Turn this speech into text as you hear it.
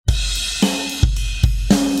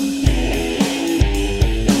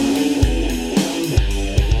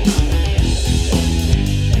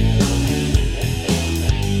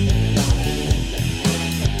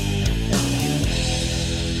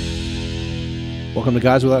Welcome to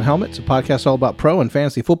Guys Without Helmets, a podcast all about pro and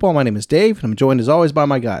fantasy football. My name is Dave, and I'm joined as always by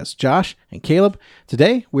my guys, Josh and Caleb.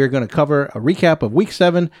 Today, we're going to cover a recap of Week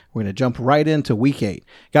 7. We're going to jump right into Week 8.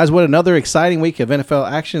 Guys, what another exciting week of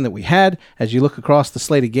NFL action that we had as you look across the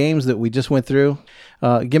slate of games that we just went through.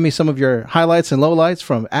 Give me some of your highlights and lowlights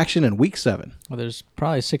from action in Week 7. Well, there's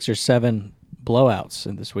probably 6 or 7 blowouts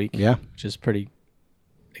in this week, which is pretty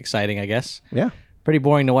exciting, I guess. Yeah. Pretty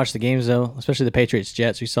boring to watch the games, though, especially the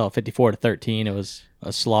Patriots-Jets. We saw 54-13. It was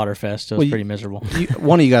a slaughter fest. It was pretty miserable.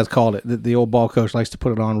 One of you guys called it. The old ball coach likes to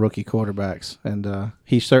put it on rookie quarterbacks, and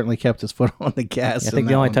he certainly kept his foot on the gas. Yeah, I think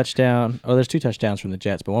the only touchdown – there's 2 touchdowns from the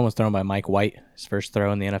Jets, but one was thrown by Mike White, his first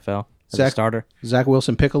throw in the NFL as a starter. Zach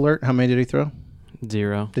Wilson pick alert. How many did he throw?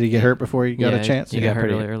 0. Did he get hurt before he got a chance? He got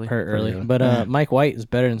hurt early. But Mike White is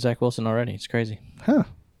better than Zach Wilson already. It's crazy. Huh.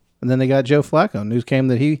 And then they got Joe Flacco. News came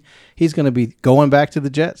that he's going to be going back to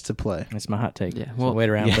the Jets to play. That's my hot take. Yeah, well, wait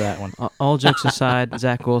around for that one. All jokes aside,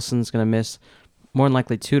 Zach Wilson's going to miss more than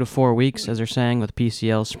likely 2 to 4 weeks, as they're saying, with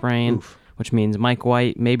PCL sprain, which means Mike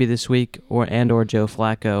White maybe this week or Joe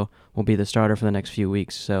Flacco will be the starter for the next few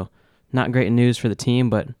weeks. So not great news for the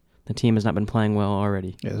team, but the team has not been playing well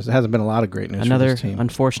already. Yeah, there hasn't been a lot of great news Another for this team.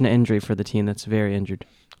 unfortunate injury for the team that's very injured.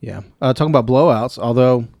 Yeah. Talking about blowouts,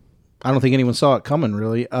 although I don't think anyone saw it coming,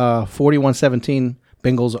 really. 41-17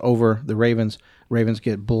 Bengals over the Ravens. Ravens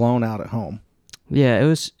get blown out at home. Yeah, it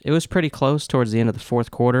was pretty close towards the end of the fourth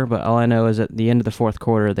quarter, but all I know is at the end of the fourth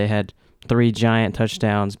quarter, they had 3 giant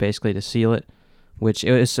touchdowns basically to seal it, which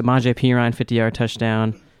it was Samaje Perine 50-yard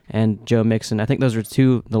touchdown and Joe Mixon. I think those are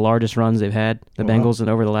the largest runs they've had, the Bengals,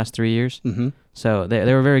 over the last 3 years. Mm-hmm. So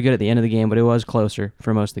they were very good at the end of the game, but it was closer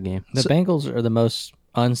for most of the game. The Bengals are the most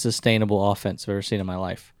unsustainable offense I've ever seen in my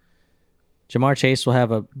life. Jamar Chase will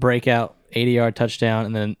have a breakout 80-yard touchdown,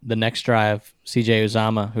 and then the next drive, C.J.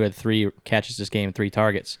 Uzomah, who had 3 catches this game, 3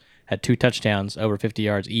 targets, had 2 touchdowns over 50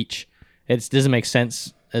 yards each. It doesn't make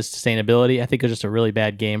sense as sustainability. I think it was just a really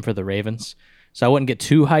bad game for the Ravens. So I wouldn't get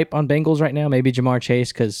too hype on Bengals right now. Maybe Jamar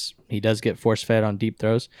Chase, because he does get force-fed on deep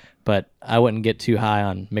throws, but I wouldn't get too high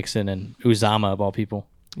on Mixon and Uzomah, of all people.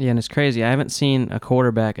 Yeah, and it's crazy. I haven't seen a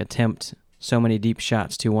quarterback attempt so many deep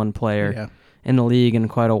shots to one player in the league in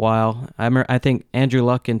quite a while. I think Andrew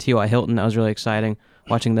Luck and T.Y. Hilton, that was really exciting,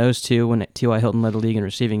 watching those two when T.Y. Hilton led the league in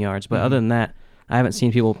receiving yards. But other than that, I haven't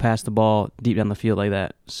seen people pass the ball deep down the field like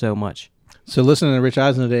that so much. So listening to Rich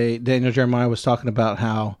Eisen today, Daniel Jeremiah was talking about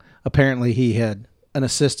how apparently he had an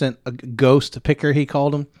assistant, a ghost picker, he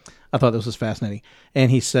called him. I thought this was fascinating.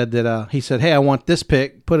 And he said, hey, I want this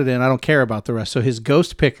pick, put it in, I don't care about the rest. So his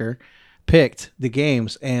ghost picker picked the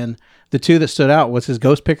games, and the 2 that stood out was his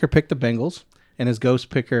ghost picker picked the Bengals, and his ghost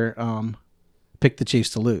picker picked the Chiefs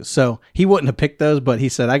to lose. So he wouldn't have picked those, but he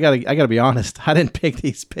said, I gotta be honest, I didn't pick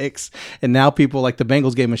these picks. And now people like the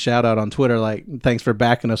Bengals gave him a shout out on Twitter, like, thanks for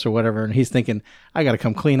backing us or whatever. And he's thinking, I gotta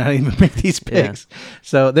come clean. I didn't even pick these picks. Yeah.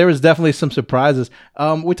 So there was definitely some surprises.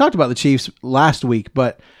 We talked about the Chiefs last week,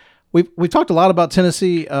 but we've talked a lot about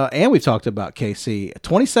Tennessee and we've talked about KC.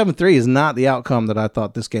 27-3 is not the outcome that I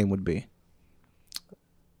thought this game would be.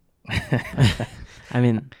 I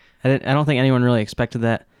mean, I don't think anyone really expected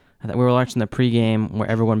that. I thought we were watching the pregame where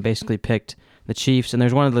everyone basically picked the Chiefs, and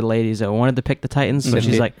there's one of the ladies that wanted to pick the Titans, so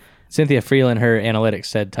she's like... Cynthia Freeland, her analytics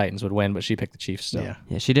said Titans would win, but she picked the Chiefs. So.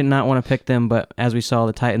 Yeah, she did not want to pick them, but as we saw,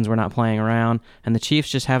 the Titans were not playing around, and the Chiefs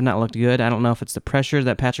just have not looked good. I don't know if it's the pressure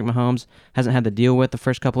that Patrick Mahomes hasn't had to deal with the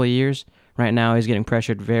first couple of years. Right now, he's getting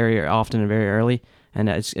pressured very often and very early, and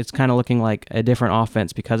it's kind of looking like a different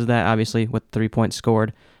offense because of that, obviously, with 3 points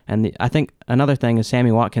scored. And I think another thing is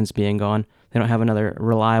Sammy Watkins being gone. They don't have another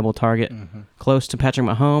reliable target close to Patrick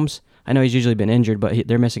Mahomes. I know he's usually been injured, but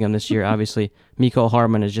they're missing him this year, obviously. Mecole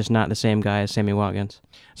Hardman is just not the same guy as Sammy Watkins.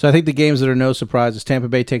 So I think the games that are no surprises, Tampa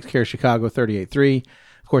Bay takes care of Chicago 38-3.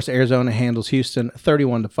 Of course, Arizona handles Houston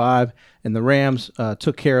 31-5. And the Rams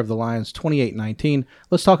took care of the Lions 28-19.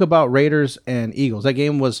 Let's talk about Raiders and Eagles. That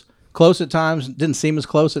game was close at times, didn't seem as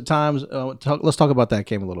close at times. Let's talk about that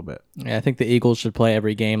game a little bit. Yeah, I think the Eagles should play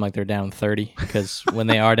every game like they're down 30, because when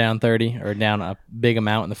they are down 30 or down a big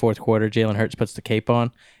amount in the fourth quarter, Jalen Hurts puts the cape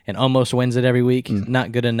on and almost wins it every week.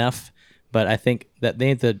 Not good enough, but I think that they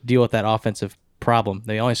need to deal with that offensive problem.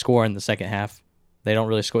 They only score in the second half. They don't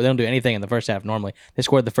really score. They don't do anything in the first half normally. They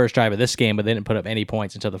scored the first drive of this game, but they didn't put up any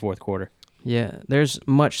points until the fourth quarter. Yeah, there's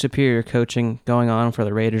much superior coaching going on for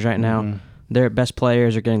the Raiders right now. Their best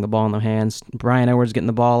players are getting the ball in their hands. Brian Edwards getting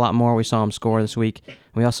the ball a lot more. We saw him score this week.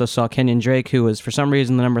 We also saw Kenyon Drake, who was for some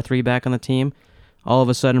reason the number 3 back on the team, all of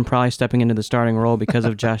a sudden probably stepping into the starting role because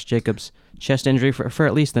of Josh Jacobs' chest injury for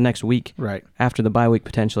at least the next week, right after the bye week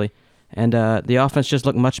potentially. And the offense just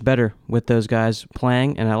looked much better with those guys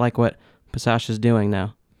playing, and I like what Pasasha's doing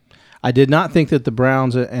now. I did not think that the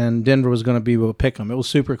Browns and Denver was going to be able to pick them. It was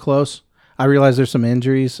super close. I realize there's some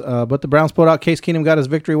injuries, but the Browns pulled out. Case Keenum got his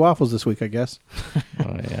victory waffles this week, I guess.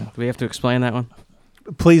 Oh, yeah. Do we have to explain that one?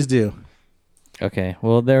 Please do. Okay.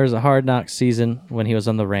 Well, there was a Hard Knocks season when he was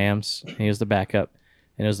on the Rams. He was the backup.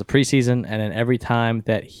 And it was the preseason, and then every time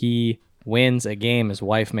that he wins a game, his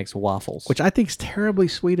wife makes waffles. Which I think is terribly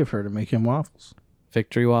sweet of her to make him waffles.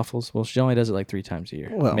 Victory waffles? Well, she only does it like 3 times a year.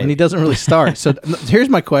 Well, maybe. and he doesn't really start. So here's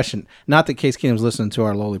my question. Not that Case Keenum's listening to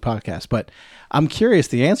our lowly podcast, but I'm curious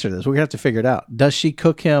the answer to this. We're going to have to figure it out. Does she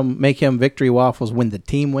make him victory waffles when the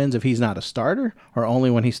team wins if he's not a starter, or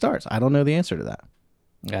only when he starts? I don't know the answer to that.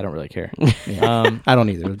 I don't really care. I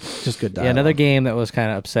don't either. It's just good dialogue. Yeah, another game that was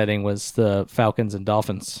kind of upsetting was the Falcons and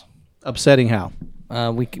Dolphins. Upsetting how?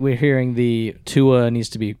 We're hearing the Tua needs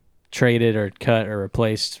to be traded or cut or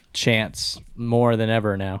replaced chants more than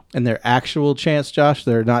ever now. And their actual chance, Josh,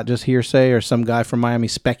 they're not just hearsay or some guy from Miami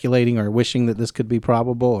speculating or wishing that this could be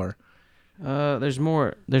probable, or There's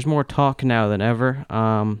more talk now than ever.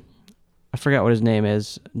 I forgot what his name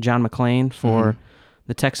is. John McClain for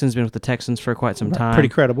the Texans. Been with the Texans for quite some time. pretty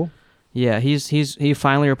credible. Yeah, he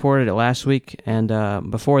finally reported it last week, and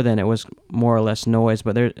before then it was more or less noise.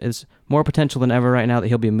 But there is more potential than ever right now that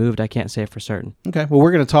he'll be moved. I can't say for certain. Okay, well,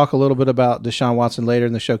 we're going to talk a little bit about Deshaun Watson later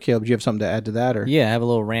in the show. Caleb, do you have something to add to that? Or Yeah, I have a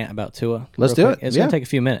little rant about Tua. Let's real do quick. it. It's Yeah. going to take a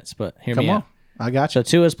few minutes, but hear Come me on, out. I got you. So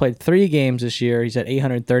Tua's played 3 games this year. He's had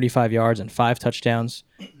 835 yards and 5 touchdowns.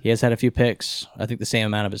 He has had a few picks. I think the same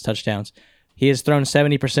amount of his touchdowns. He has thrown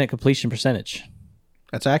 70% completion percentage.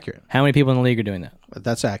 That's accurate. How many people in the league are doing that?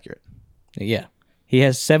 That's accurate. Yeah. He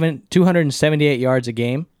has 278 yards a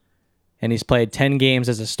game, and he's played 10 games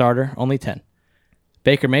as a starter, only 10.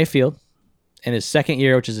 Baker Mayfield, in his second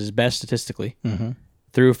year, which is his best statistically,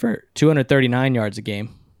 threw for 239 yards a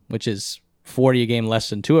game, which is 40 a game less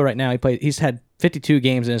than Tua right now. He's had 52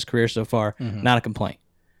 games in his career so far, not a complaint.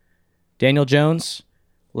 Daniel Jones,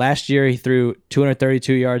 last year he threw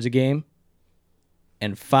 232 yards a game,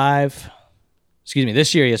 and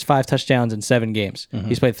this year he has 5 touchdowns in 7 games.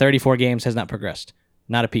 He's played 34 games, has not progressed.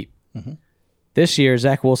 Not a peep. This year,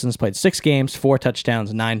 Zach Wilson's played 6 games, 4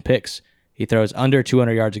 touchdowns, 9 picks. He throws under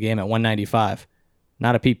 200 yards a game at 195.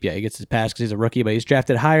 Not a peep yet. He gets his pass because he's a rookie, but he's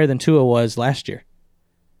drafted higher than Tua was last year.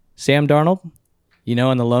 Sam Darnold, in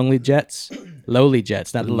the lowly Jets,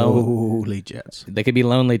 not Lowly Jets. They could be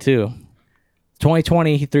lonely too.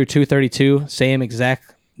 2020, he threw 232, same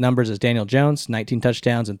exact numbers as Daniel Jones, 19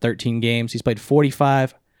 touchdowns in 13 games. He's played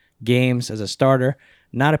 45 games as a starter.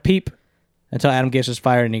 Not a peep until Adam Gase was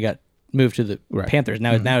fired and he got moved to the Panthers.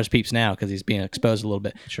 Now his peeps now because he's being exposed a little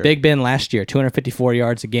bit. Sure. Big Ben last year, 254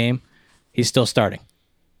 yards a game. He's still starting.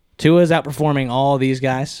 Tua is outperforming all these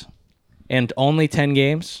guys and only 10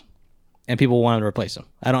 games, and people want to replace him.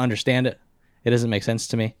 I don't understand it. It doesn't make sense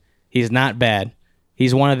to me. He's not bad.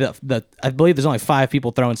 He's one of the I believe there's only 5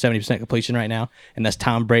 people throwing 70% completion right now, and that's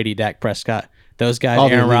Tom Brady, Dak Prescott, those guys, All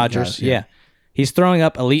the Aaron elite Rodgers. guys, yeah. He's throwing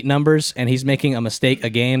up elite numbers, and he's making a mistake a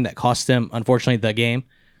game that costs him, unfortunately, the game,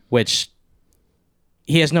 which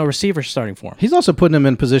he has no receivers starting for him. He's also putting them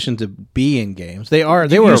in position to be in games. They were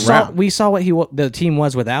around. We saw what the team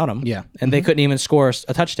was without him. Yeah. And they couldn't even score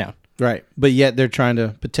a touchdown. Right. But yet they're trying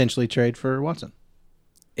to potentially trade for Watson.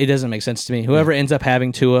 It doesn't make sense to me. Whoever ends up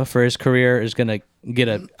having Tua for his career is going to get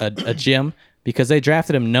a gym because they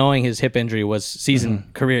drafted him knowing his hip injury was season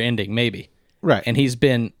career ending, maybe. Right. And he's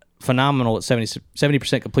been phenomenal at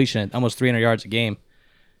 70% completion at almost 300 yards a game.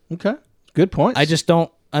 Okay. Good point. I just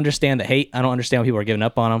don't understand the hate. I don't understand why people are giving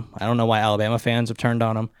up on him. I don't know why Alabama fans have turned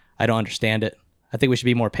on him. I don't understand it. I think we should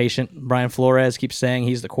be more patient. Brian Flores keeps saying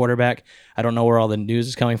he's the quarterback. I don't know where all the news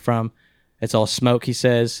is coming from. It's all smoke, he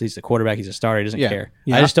says. He's the quarterback. He's a starter. He doesn't care.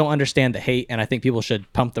 Yeah. I just don't understand the hate, and I think people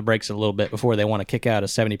should pump the brakes a little bit before they want to kick out a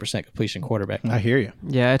 70% completion quarterback. I hear you.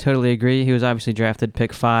 Yeah, I totally agree. He was obviously drafted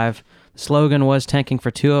pick 5. The slogan was tanking for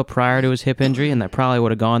Tua prior to his hip injury, and that probably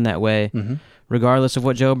would have gone that way regardless of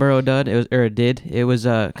what Joe Burrow did. It was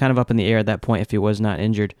kind of up in the air at that point if he was not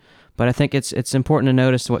injured. But I think it's important to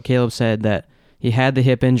notice what Caleb said, that he had the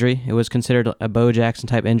hip injury. It was considered a Bo Jackson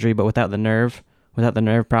type injury, but without the nerve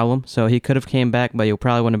problem. So he could have came back, but he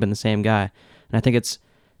probably wouldn't have been the same guy. And I think it's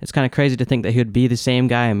kind of crazy to think that he would be the same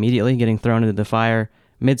guy immediately, getting thrown into the fire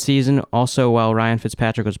mid-season, also while Ryan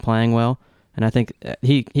Fitzpatrick was playing well. And I think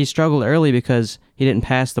he struggled early because he didn't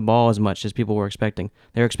pass the ball as much as people were expecting.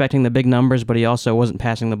 They were expecting the big numbers, but he also wasn't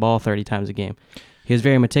passing the ball 30 times a game. He was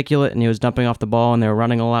very meticulous, and he was dumping off the ball, and they were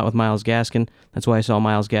running a lot with Myles Gaskin. That's why I saw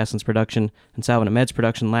Myles Gaskin's production and Salvin Ahmed's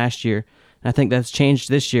production last year. And I think that's changed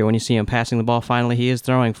this year when you see him passing the ball. Finally, he is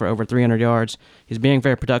throwing for over 300 yards. He's being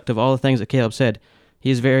very productive. All the things that Caleb said.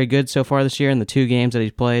 He's very good so far this year in the 2 games that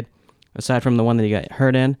he's played, aside from the one that he got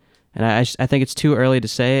hurt in. And I think it's too early to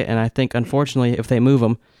say it, and I think, unfortunately, if they move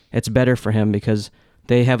him, it's better for him because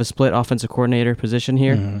they have a split offensive coordinator position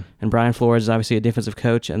here, and Brian Flores is obviously a defensive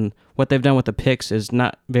coach, and what they've done with the picks is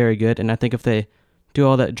not very good, and I think if they do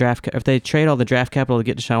all that if they trade all the draft capital to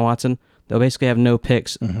get Deshaun Watson, they'll basically have no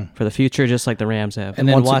picks for the future, just like the Rams have. And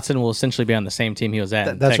then Watson will essentially be on the same team he was at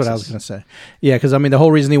in That's Texas. what I was going to say. Yeah, because, I mean, the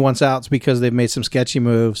whole reason he wants out is because they've made some sketchy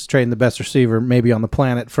moves, trading the best receiver maybe on the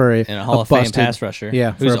planet for And a Hall of Fame pass rusher.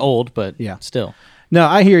 Yeah, Who's old, but still. No,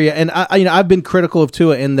 I hear you. And, I've been critical of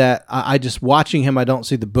Tua in that I just watching him, I don't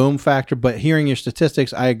see the boom factor. But hearing your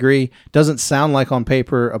statistics, I agree. Doesn't sound like on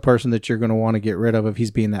paper a person that you're going to want to get rid of if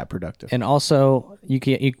he's being that productive. And also,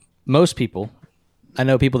 most people, I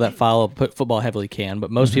know people that follow football heavily can, but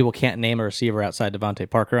most people can't name a receiver outside Devontae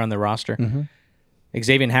Parker on their roster.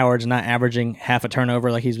 Xavier Howard's not averaging half a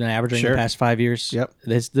turnover like he's been averaging the past 5 years. Yep.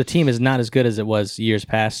 The team is not as good as it was years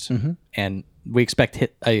past, and we expect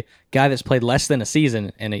a guy that's played less than a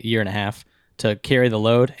season in a year and a half to carry the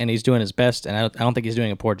load, and he's doing his best, and I don't think he's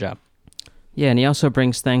doing a poor job. Yeah, and he also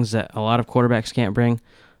brings things that a lot of quarterbacks can't bring.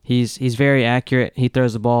 He's very accurate. He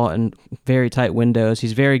throws the ball in very tight windows.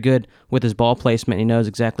 He's very good with his ball placement. He knows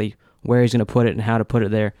exactly where he's going to put it and how to put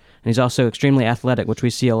it there. And he's also extremely athletic, which we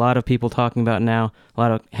see a lot of people talking about now. A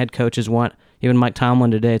lot of head coaches want. Even Mike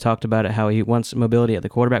Tomlin today talked about it, how he wants mobility at the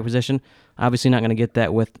quarterback position. Obviously not going to get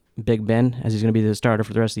that with Big Ben, as he's going to be the starter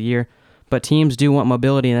for the rest of the year. But teams do want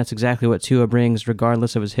mobility, and that's exactly what Tua brings,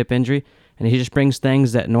 regardless of his hip injury. And he just brings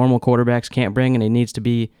things that normal quarterbacks can't bring, and he needs to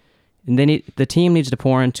be... And the team needs to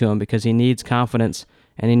pour into him because he needs confidence,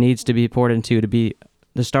 and he needs to be poured into to be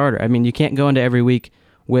the starter. I mean, you can't go into every week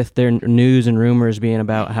with their news and rumors being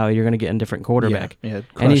about how you're going to get a different quarterback. Yeah,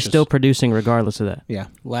 and he's still producing regardless of that. Yeah.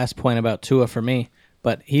 Last point about Tua for me,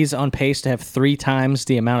 but he's on pace to have 3 times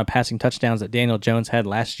the amount of passing touchdowns that Daniel Jones had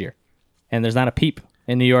last year. And there's not a peep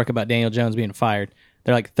in New York about Daniel Jones being fired.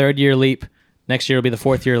 They're like 3rd-year leap. Next year will be the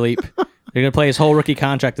 4th-year leap. They're going to play his whole rookie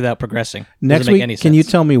contract without progressing. Next Doesn't make week, any sense. can you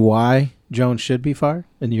tell me why Jones should be fired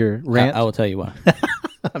in your rant? I will tell you why.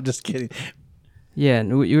 I'm just kidding. Yeah,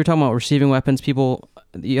 and you were talking about receiving weapons.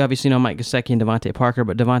 You obviously know Mike Gesicki and Devontae Parker,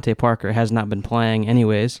 but Devontae Parker has not been playing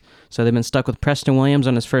anyways. So they've been stuck with Preston Williams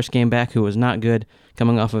on his first game back, who was not good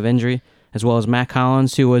coming off of injury, as well as Matt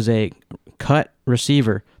Collins, who was a cut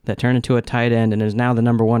receiver that turned into a tight end and is now the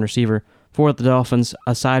number 1 receiver for the Dolphins,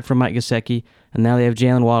 aside from Mike Gesicki. And now they have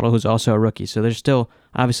Jalen Waddle, who's also a rookie. So there's still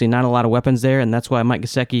obviously not a lot of weapons there, and that's why Mike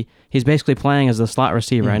Gesicki, he's basically playing as the slot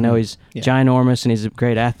receiver. I know he's ginormous and he's a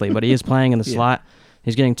great athlete, but he is playing in the slot.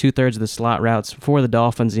 He's getting 2/3 of the slot routes for the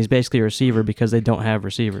Dolphins, and he's basically a receiver because they don't have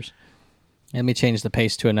receivers. Let me change the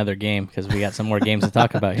pace to another game because we got some more games to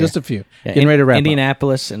talk about here. Just a few. Getting ready to wrap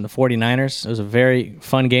Indianapolis and the 49ers. It was a very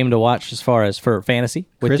fun game to watch as far as for fantasy.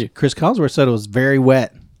 Chris Collinsworth said it was very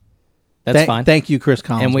wet. That's fine. Thank you, Chris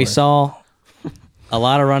Collinsworth. And we saw a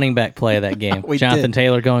lot of running back play that game. Jonathan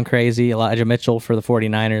Taylor going crazy. Elijah Mitchell for the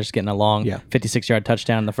 49ers getting a long 56-yard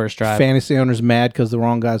touchdown in the first drive. Fantasy owners mad because the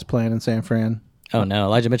wrong guy's playing in San Fran. Oh, no.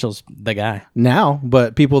 Elijah Mitchell's the guy. Now,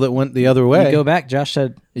 but people that went the other way. You go back, Josh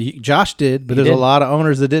said. Josh did, but there's a lot of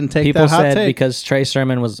owners that didn't take people that hot take. People said because Trey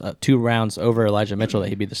Sermon was 2 rounds over Elijah Mitchell that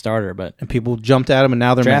he'd be the starter. And people jumped at him, and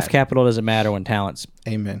now they're draft mad. capital doesn't matter when talent's.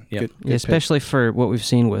 Amen. Yep. Good especially for what we've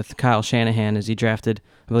seen with Kyle Shanahan as he drafted,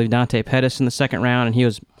 I believe, Dante Pettis in the 2nd round, and he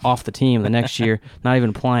was off the team the next year, not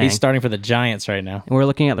even playing. He's starting for the Giants right now. And we're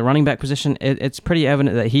looking at the running back position. It's pretty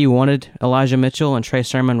evident that he wanted Elijah Mitchell, and Trey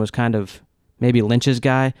Sermon was kind of maybe Lynch's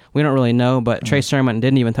guy. We don't really know, but Trey Sermon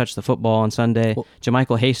didn't even touch the football on Sunday.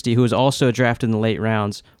 JaMychal Hasty, who was also drafted in the late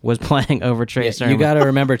rounds, was playing over Trey Sermon. You got to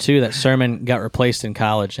remember, too, that Sermon got replaced in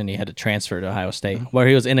college, and he had to transfer to Ohio State, where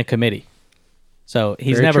he was in a committee. So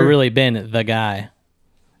he's never really been the guy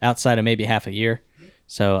outside of maybe half a year.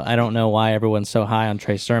 So I don't know why everyone's so high on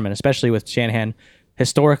Trey Sermon, especially with Shanahan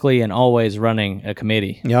historically and always running a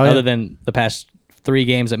committee, other than the past 3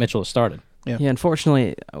 games that Mitchell has started. Yeah,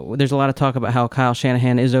 unfortunately, there's a lot of talk about how Kyle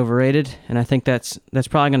Shanahan is overrated, and I think that's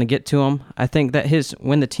probably going to get to him. I think that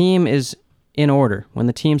when the team is in order, when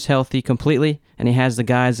the team's healthy completely, and he has the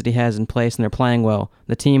guys that he has in place and they're playing well,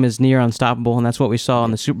 the team is near unstoppable, and that's what we saw in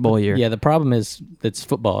the Super Bowl year. Yeah, the problem is it's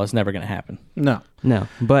football. It's never going to happen. No.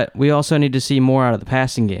 But we also need to see more out of the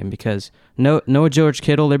passing game because no George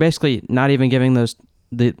Kittle, they're basically not even giving the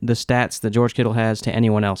stats that George Kittle has to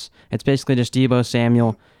anyone else. It's basically just Deebo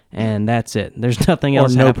Samuel, and that's it. There's nothing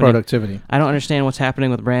else happening. Or no productivity. I don't understand what's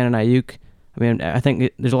happening with Brandon Ayuk. I mean, I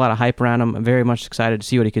think there's a lot of hype around him. I'm very much excited to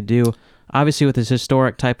see what he could do. Obviously, with his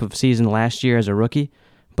historic type of season last year as a rookie,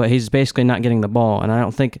 but he's basically not getting the ball. And I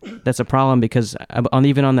don't think that's a problem because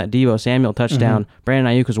even on that Deebo Samuel touchdown,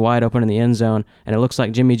 Brandon Ayuk was wide open in the end zone, and it looks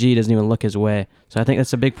like Jimmy G doesn't even look his way. So I think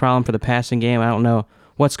that's a big problem for the passing game. I don't know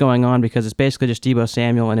what's going on because it's basically just Deebo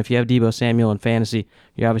Samuel, and if you have Deebo Samuel in fantasy,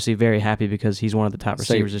 you're obviously very happy because he's one of the top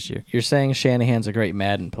receivers this year. You're saying Shanahan's a great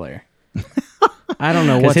Madden player. I don't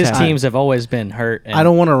know Because what's his happening. teams have always been hurt. And I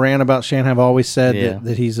don't want to rant about Shanahan. I've always said Yeah.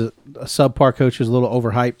 that he's a subpar coach who's a little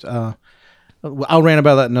overhyped. I'll rant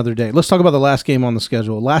about that another day. Let's talk about the last game on the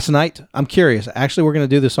schedule. Last night, I'm curious. Actually, we're going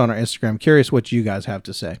to do this on our Instagram. I'm curious what you guys have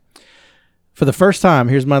to say. For the first time,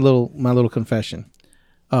 here's my little confession.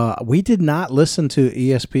 We did not listen to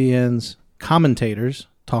ESPN's commentators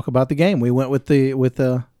talk about the game. We went with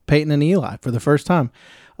Peyton and Eli for the first time.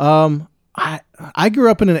 I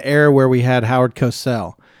grew up in an era where we had Howard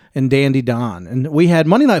Cosell and Dandy Don, and we had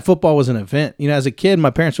Monday Night Football was an event. As a kid, my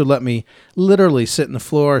parents would let me literally sit in the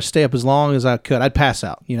floor, stay up as long as I could. I'd pass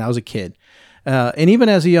out. I was a kid, and even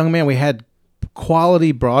as a young man, we had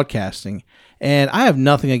quality broadcasting. And I have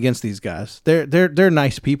nothing against these guys. They're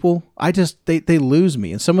nice people. They lose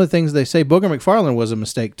me. And some of the things they say, Booger McFarland was a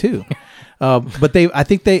mistake too. But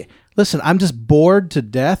listen, I'm just bored to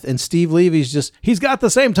death. And Steve Levy's he's got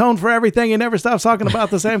the same tone for everything. He never stops talking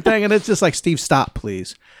about the same thing. And it's just like, Steve, stop,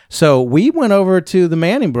 please. So we went over to the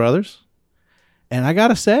Manning brothers. And I got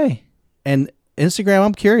to say, and Instagram,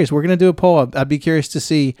 I'm curious. We're going to do a poll. I'd be curious to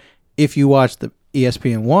see if you watch the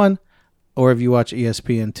ESPN 1 or if you watch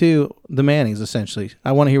ESPN 2, the Mannings, essentially.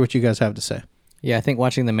 I want to hear what you guys have to say. Yeah, I think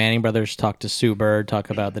watching the Manning brothers talk to Sue Bird, talk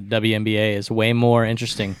about the WNBA is way more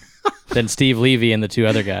interesting than Steve Levy and the two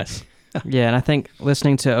other guys. Yeah, and I think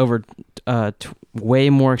listening to way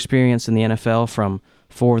more experience in the NFL from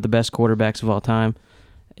four of the best quarterbacks of all time,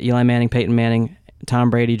 Eli Manning, Peyton Manning, Tom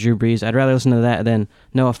Brady, Drew Brees, I'd rather listen to that than,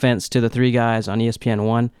 no offense to the three guys on ESPN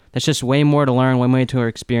 1. That's just way more to learn, way more to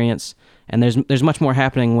experience, and there's much more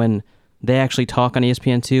happening when they actually talk on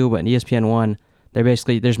ESPN 2, but in ESPN 1,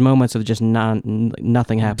 there's moments of just nothing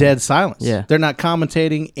happening. Dead silence. Yeah. They're not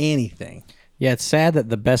commentating anything. Yeah, it's sad that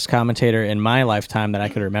the best commentator in my lifetime that I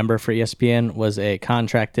could remember for ESPN was a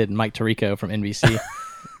contracted Mike Tirico from NBC.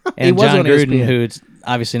 And He was John on Gruden, ESPN. who's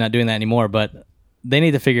obviously not doing that anymore, but they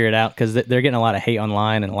need to figure it out because they're getting a lot of hate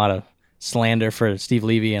online and a lot of slander for Steve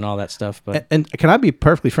Levy and all that stuff. But And can I be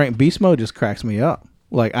perfectly frank? Beast Mode just cracks me up.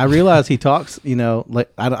 Like, I realize he talks,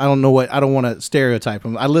 like, I don't know I don't want to stereotype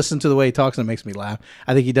him. I listen to the way he talks and it makes me laugh.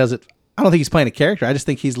 I think he does it. I don't think he's playing a character. I just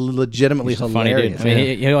think he's legitimately he's a funny hilarious. dude. I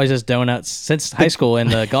mean, he always does donuts since high school in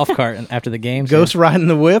the golf cart after the games. Ghost riding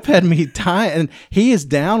the whip had me dying. And he is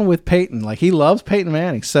down with Peyton. Like, he loves Peyton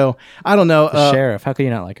Manning. So, I don't know. The sheriff. How could you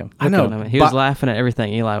not like him? I know. I mean, he was laughing at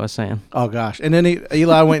everything Eli was saying. Oh, gosh. And then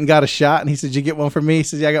Eli went and got a shot, and he said, you get one for me? He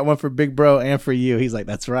said, yeah, I got one for Big Bro and for you. He's like,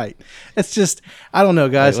 that's right. It's just, I don't know,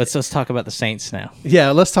 guys. Let's talk about the Saints now.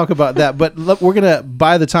 Yeah, let's talk about that. But look, we're going to,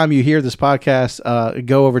 by the time you hear this podcast,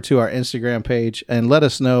 go over to our Instagram page and let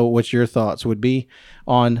us know what your thoughts would be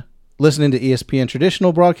on listening to ESPN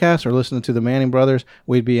traditional broadcasts or listening to the Manning brothers.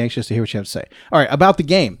 We'd be anxious to hear what you have to say. All right, about the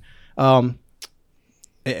game.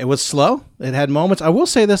 It was slow. It had moments. I will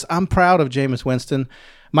say this. I'm proud of Jameis Winston.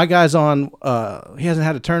 My guy's on, he hasn't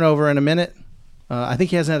had a turnover in a minute. I think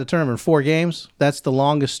he hasn't had a turnover in 4 games. That's the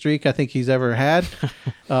longest streak I think he's ever had.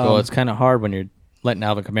 Well, it's kind of hard when you're letting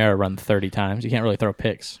Alvin Kamara run 30 times. You can't really throw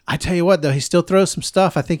picks. I tell you what, though, he still throws some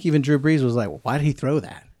stuff. I think even Drew Brees was like, well, why did he throw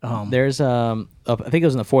that? There's I think it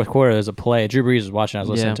was in the fourth quarter. There's a play. Drew Brees was watching. I was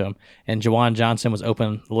listening to him, and Jawan Johnson was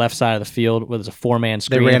open left side of the field with a 4-man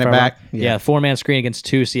screen. They ran in it front of back? him. Yeah. 4-man screen against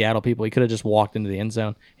 2 Seattle people. He could have just walked into the end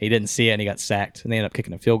zone. He didn't see it, and he got sacked. And they ended up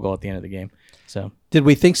kicking a field goal at the end of the game. So Did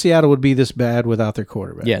we think Seattle would be this bad without their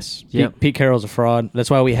quarterback? yes, Yep. Pete Carroll's a fraud. That's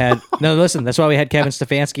why we had That's why we had Kevin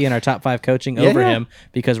Stefanski in our top 5 coaching over him,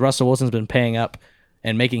 because Russell Wilson's been paying up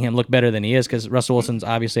and making him look better than he is, because Russell Wilson's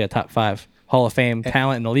obviously a top 5 Hall of Fame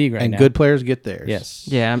talent in the league right now. And good players get theirs. Yes.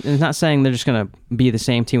 Yeah, I'm not saying they're just going to be the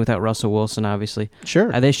same team without Russell Wilson, obviously.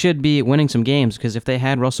 Sure. They should be winning some games, because if they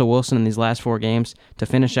had Russell Wilson in these last 4 games to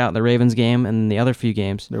finish out the Ravens game and the other few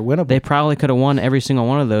games, They're winnable. they probably could have won every single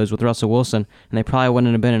one of those with Russell Wilson, and they probably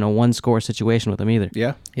wouldn't have been in a one-score situation with him either.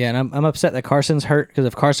 Yeah. Yeah, and I'm upset that Carson's hurt, because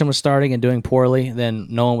if Carson was starting and doing poorly, then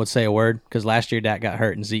no one would say a word, because last year Dak got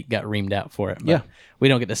hurt and Zeke got reamed out for it. But Yeah. we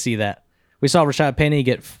don't get to see that. We saw Rashad Penny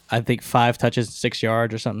get, I think, 5 touches, 6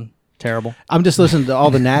 yards or something terrible. I'm just listening to all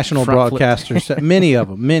the national Front flip. broadcasters. Many of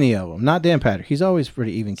them. Not Dan Patrick. He's always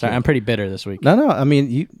pretty even. Sorry, keel. I'm pretty bitter this week. No. I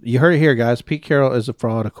mean, you heard it here, guys. Pete Carroll is a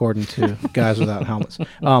fraud, according to guys without helmets.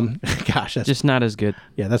 Gosh, that's Just not as good.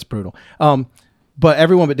 yeah, that's brutal. But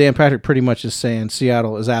everyone but Dan Patrick pretty much is saying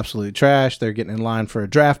Seattle is absolutely trash. They're getting in line for a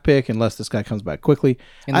draft pick unless this guy comes back quickly.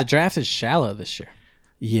 And the draft is shallow this year.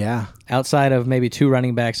 Yeah. Outside of maybe 2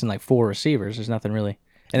 running backs and like 4 receivers, there's nothing really.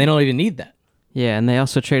 And they don't even need that. Yeah, and they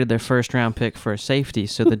also traded their first-round pick for a safety.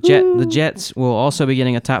 So the Jets will also be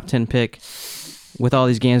getting a top 10 pick with all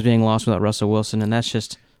these games being lost without Russell Wilson, and that's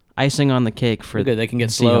just icing on the cake for Good, they can get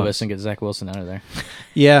the Seahawks. Slovis and get Zach Wilson out of there.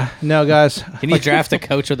 Yeah. No, guys. Can you draft a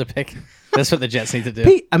coach with a pick? That's what the Jets need to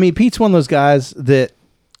do. Pete's one of those guys that,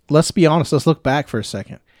 let's be honest, let's look back for a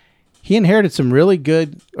second. He inherited some really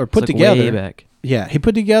good, or put together. Way back. Yeah, he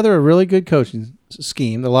put together a really good coaching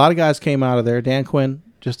scheme. A lot of guys came out of there. Dan Quinn,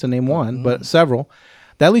 just to name one, but several.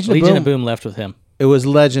 That Legion of Boom left with him. It was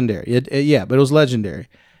legendary. Yeah, but it was legendary.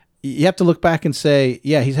 You have to look back and say,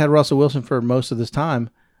 yeah, he's had Russell Wilson for most of this time.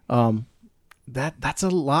 That's a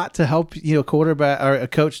lot to help quarterback or a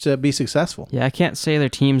coach to be successful. Yeah, I can't say their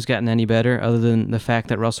team's gotten any better other than the fact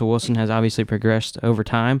that Russell Wilson has obviously progressed over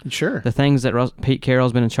time. Sure. The things that Pete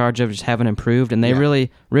Carroll's been in charge of just haven't improved, and they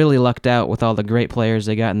really, really lucked out with all the great players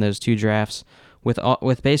they got in those 2 drafts.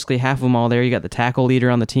 With basically half of them all there, you got the tackle leader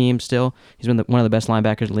on the team still. He's been one of the best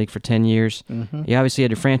linebackers in the league for 10 years. Mm-hmm. You obviously had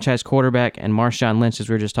your franchise quarterback and Marshawn Lynch, as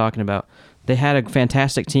we were just talking about. They had a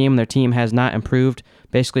fantastic team. Their team has not improved.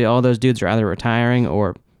 Basically, all those dudes are either retiring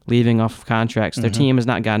or leaving off of contracts. Their team has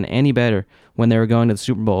not gotten any better when they were going to the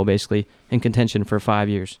Super Bowl, basically, in contention for 5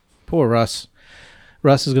 years. Poor Russ.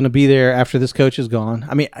 Russ is going to be there after this coach is gone.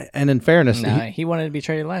 I mean, and in fairness... he wanted to be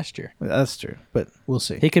traded last year. That's true, but we'll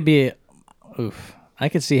see. He could be... I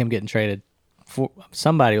could see him getting traded.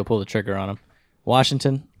 Somebody will pull the trigger on him.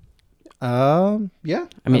 Washington? Yeah.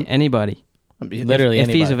 I mean, anybody. Literally if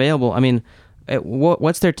anybody. he's available. I mean,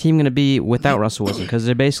 what's their team going to be without Russell Wilson? Because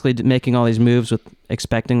they're basically making all these moves with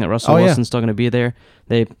expecting that Russell Wilson's still going to be there.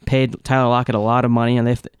 They paid Tyler Lockett a lot of money,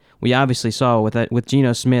 and we obviously saw with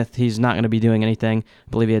Geno Smith, he's not going to be doing anything.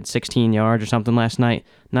 I believe he had 16 yards or something last night.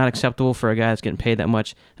 Not acceptable for a guy that's getting paid that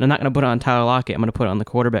much. And I'm not going to put it on Tyler Lockett. I'm going to put it on the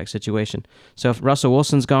quarterback situation. So if Russell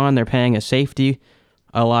Wilson's gone, they're paying a safety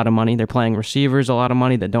a lot of money. They're playing receivers a lot of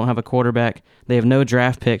money that don't have a quarterback. They have no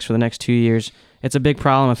draft picks for the next 2 years. It's a big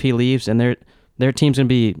problem if he leaves, and their team's going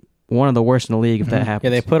to be one of the worst in the league if that happens.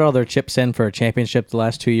 Yeah, they put all their chips in for a championship the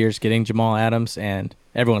last 2 years, getting Jamal Adams, and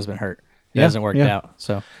everyone's been hurt. It hasn't worked out.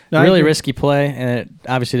 So really risky play, and it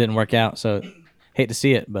obviously didn't work out. So hate to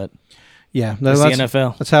see it, but yeah, that's the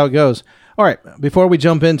NFL. That's how it goes. All right, before we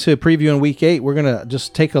jump into previewing Week 8, we're going to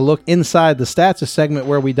just take a look inside the stats, a segment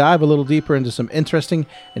where we dive a little deeper into some interesting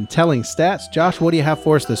and telling stats. Josh, what do you have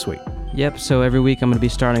for us this week? Yep, so every week I'm going to be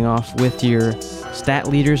starting off with your stat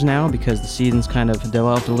leaders now because the season's kind of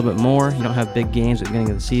developed a little bit more. You don't have big games at the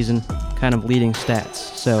beginning of the season, kind of leading stats.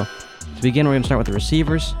 So to begin, we're going to start with the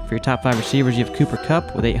receivers. For your top 5 receivers, you have Cooper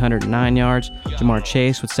Kupp with 809 yards, Jamar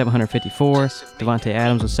Chase with 754, Devontae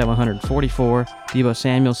Adams with 744, Deebo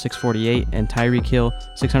Samuel 648, and Tyreek Hill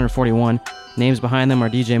 641. Names behind them are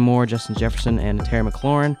DJ Moore, Justin Jefferson, and Terry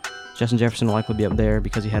McLaurin. Justin Jefferson will likely be up there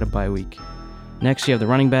because he had a bye week. Next, you have the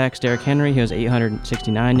running backs. Derrick Henry, he has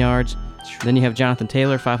 869 yards. Then you have Jonathan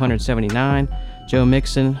Taylor, 579, Joe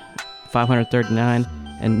Mixon, 539,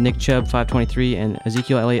 and Nick Chubb, 523, and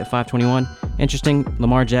Ezekiel Elliott, 521. Interesting,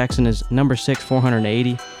 Lamar Jackson is number 6,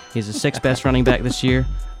 480. He's the 6th best running back this year.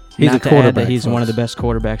 He's Not a to add quarterback, that he's one of the best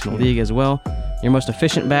quarterbacks in the league as well. Your most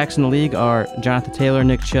efficient backs in the league are Jonathan Taylor,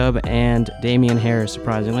 Nick Chubb, and Damian Harris,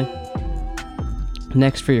 surprisingly.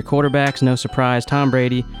 Next, for your quarterbacks, no surprise, Tom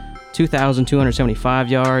Brady, 2,275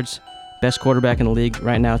 yards. Best quarterback in the league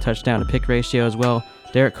right now, touchdown to pick ratio as well.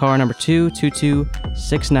 Derek Carr, number 2,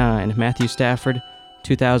 2,269. Matthew Stafford,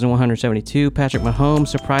 2,172. Patrick Mahomes,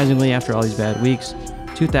 surprisingly, after all these bad weeks,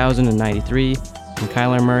 2,093. And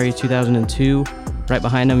Kyler Murray, 2,002. Right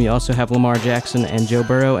behind them, you also have Lamar Jackson and Joe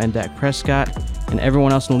Burrow and Dak Prescott. And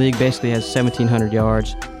everyone else in the league basically has 1,700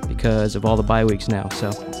 yards because of all the bye weeks now. So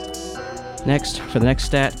next, for the next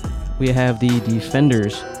stat, we have the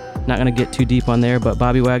defenders. Not going to get too deep on there, but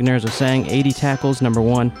Bobby Wagner, as I was saying, 80 tackles, number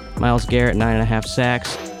 1. Myles Garrett, 9.5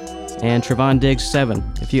 sacks. And Trevon Diggs, 7.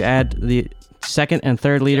 If you add the second and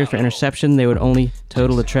third leaders for interception, they would only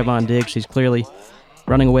total to Trevon Diggs. He's clearly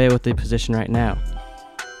running away with the position right now.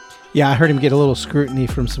 Yeah, I heard him get a little scrutiny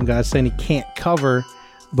from some guys saying he can't cover,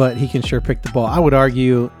 but he can sure pick the ball. I would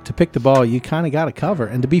argue to pick the ball, you kind of got to cover.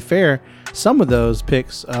 And to be fair, some of those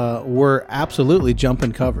picks were absolutely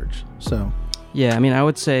jumping coverage. So, yeah, I mean, I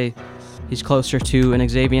would say he's closer to an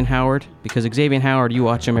Xavier Howard because Xavier Howard, you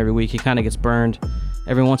watch him every week, he kind of gets burned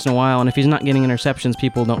every once in a while. And if he's not getting interceptions,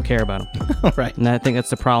 people don't care about him. Right. And I think that's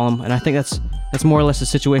the problem. And I think that's more or less the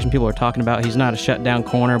situation people are talking about. He's not a shutdown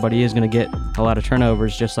corner, but he is going to get a lot of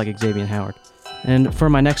turnovers just like Xavier Howard. And for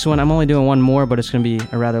my next one, I'm only doing one more, but it's going to be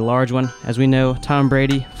a rather large one. As we know, Tom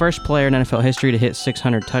Brady, first player in NFL history to hit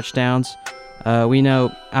 600 touchdowns. We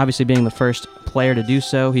know, obviously being the first player to do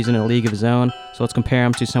so, he's in a league of his own. So let's compare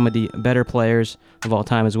him to some of the better players of all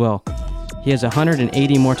time as well. He has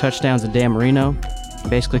 180 more touchdowns than Dan Marino,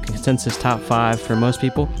 basically consensus top 5 for most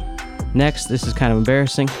people. Next, this is kind of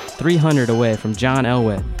embarrassing, 300 away from John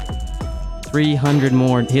Elway. 300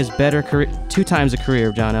 more. His better career, 2 times the career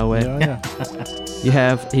of John Elway.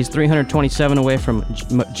 Yeah. He's 327 away from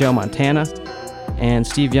Joe Montana, and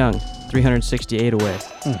Steve Young, 368 away.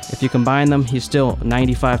 If you combine them, he's still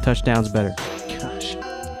 95 touchdowns better. Gosh.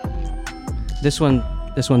 This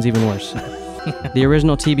one's even worse. The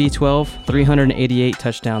original TB12, 388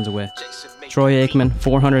 touchdowns away. Troy Aikman,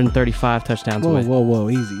 435 touchdowns away. Whoa,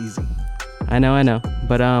 easy. I know.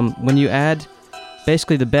 But when you add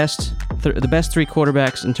basically the best 3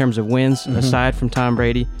 quarterbacks in terms of wins, aside from Tom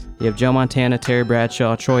Brady, you have Joe Montana, Terry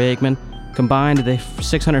Bradshaw, Troy Aikman. Combined, they have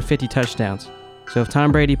 650 touchdowns. So if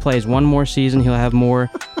Tom Brady plays one more season, he'll have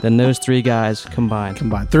more than those 3 guys combined.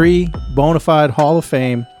 3 bona fide Hall of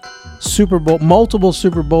Fame, multiple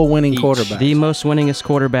Super Bowl winning quarterbacks. The most winningest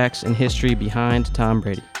quarterbacks in history behind Tom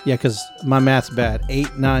Brady. Yeah, because my math's bad.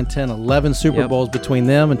 8, 9, 10, 11 Super Bowls between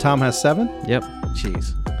them, and Tom has 7? Yep.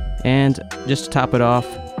 Jeez. And just to top it off,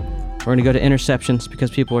 we're going to go to interceptions because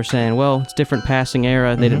people are saying, well, it's different passing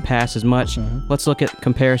era. They didn't pass as much. Let's look at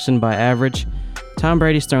comparison by average. Tom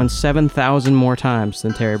Brady's thrown 7,000 more times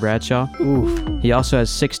than Terry Bradshaw. Oof. He also has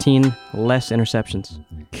 16 less interceptions.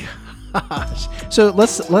 Gosh. So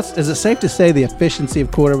is it safe to say the efficiency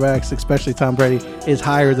of quarterbacks, especially Tom Brady, is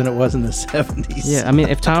higher than it was in the 70s? Yeah, I mean,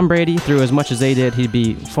 if Tom Brady threw as much as they did, he'd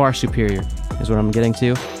be far superior, is what I'm getting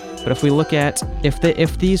to. But if we look at,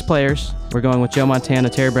 if these players, we're going with Joe Montana,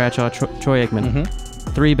 Terry Bradshaw, Troy Aikman,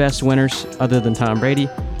 3 best winners other than Tom Brady,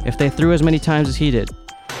 if they threw as many times as he did,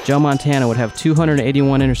 Joe Montana would have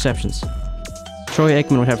 281 interceptions. Troy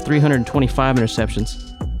Aikman would have 325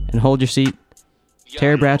 interceptions. And hold your seat,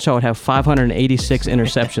 Terry Bradshaw would have 586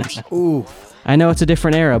 interceptions. Ooh. I know it's a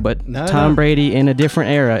different era, but Tom Brady in a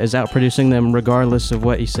different era is outproducing them regardless of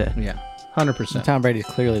what he said. Yeah, 100%. Tom Brady's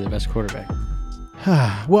clearly the best quarterback.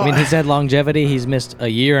 Well, I mean, he's had longevity. He's missed a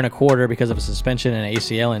year and a quarter because of a suspension and an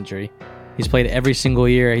ACL injury. He's played every single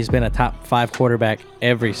year. He's been a top 5 quarterback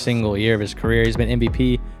every single year of his career. He's been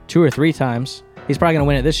MVP 2 or 3 times. He's probably going to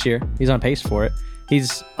win it this year. He's on pace for it.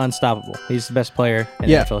 He's unstoppable. He's the best player in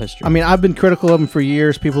NFL history. I mean, I've been critical of him for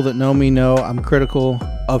years. People that know me know I'm critical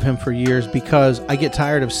of him for years because I get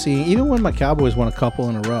tired of seeing, even when my Cowboys won a couple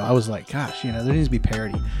in a row, I was like, gosh, there needs to be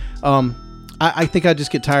parity. I think I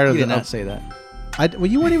just get tired of You did not say that. Well,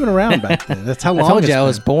 you weren't even around back then. That's how long I told you it's I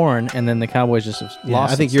was been. born, and then the Cowboys just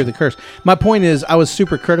lost. I think you're the curse. My point is, I was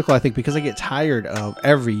super critical, I think, because I get tired of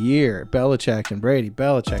every year Belichick and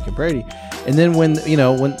Brady. And then when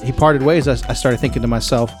he parted ways, I started thinking to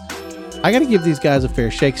myself, I got to give these guys a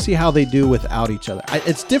fair shake, see how they do without each other.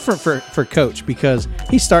 It's different for Coach because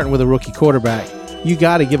he's starting with a rookie quarterback. You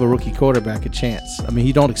got to give a rookie quarterback a chance. I mean,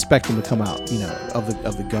 you don't expect him to come out,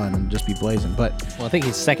 of the gun and just be blazing. But I think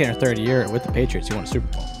he's second or third year with the Patriots. He won a Super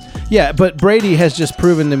Bowl. Yeah, but Brady has just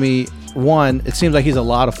proven to me, one, it seems like he's a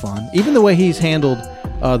lot of fun. Even the way he's handled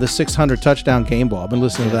the 600 touchdown game ball. I've been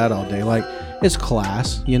listening to that all day. Like, it's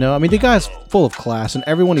class, I mean, the guy's full of class, and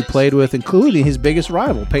everyone he played with, including his biggest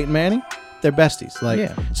rival, Peyton Manning, they're besties.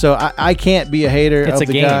 So I can't be a hater It's of a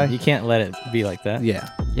the game. guy. You can't let it be like that. Yeah.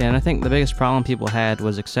 Yeah, and I think the biggest problem people had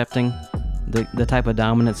was accepting the type of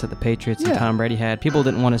dominance that the Patriots and Tom Brady had. People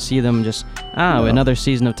didn't want to see them just, another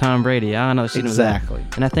season of Tom Brady, another season of that. Exactly.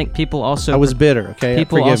 And I think people also... I was bitter, okay?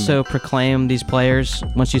 People Forgive also me. proclaim these players,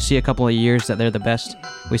 once you see a couple of years, that they're the best.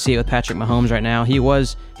 We see it with Patrick Mahomes right now.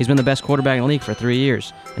 He's been the best quarterback in the league for 3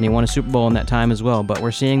 years, and he won a Super Bowl in that time as well. But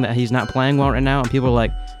we're seeing that he's not playing well right now, and people are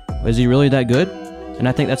like, is he really that good? And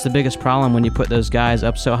I think that's the biggest problem when you put those guys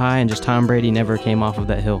up so high, and just Tom Brady never came off of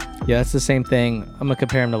that hill. Yeah, that's the same thing. I'm going to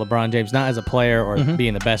compare him to LeBron James, not as a player or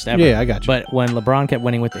being the best ever. Yeah, I got you. But when LeBron kept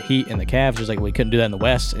winning with the Heat and the Cavs, it was like, we couldn't do that in the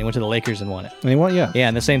West, and he went to the Lakers and won it. And he won, yeah. Yeah,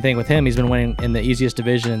 and the same thing with him. He's been winning in the easiest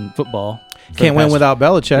division in football. Can't win without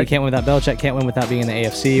Belichick. He can't win without Belichick, can't win without being in the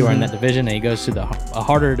AFC or in that division, and he goes to a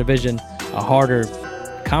harder division, a harder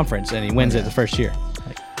conference, and he wins it the first year.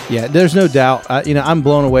 Yeah, there's no doubt. I'm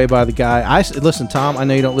blown away by the guy. Listen, Tom, I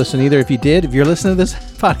know you don't listen either. If you're listening to this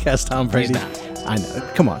podcast, Tom Brady. I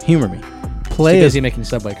know. Come on, humor me. Play He's busy making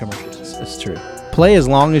Subway commercials. That's true. Play as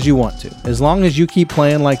long as you want to. As long as you keep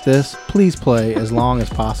playing like this, please play as long as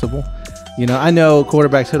possible. I know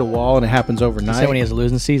quarterbacks hit a wall and it happens overnight. He said when he has a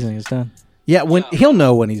losing season, he's done. Yeah, he'll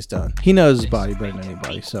know when he's done. He knows his body better than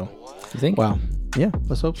anybody. So, you think? Wow. Yeah,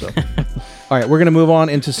 let's hope so. All right, we're going to move on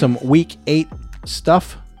into some Week 8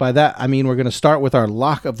 stuff. By that, I mean we're going to start with our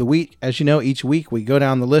lock of the week. As you know, each week we go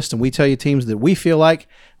down the list and we tell you teams that we feel like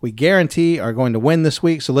we guarantee are going to win this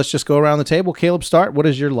week. So let's just go around the table. Caleb, start. What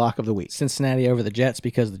is your lock of the week? Cincinnati over the Jets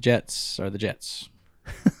because the Jets are the Jets.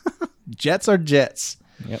 Jets are Jets.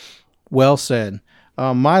 Yep. Well said.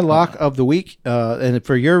 My lock of the week, and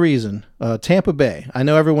for your reason, Tampa Bay. I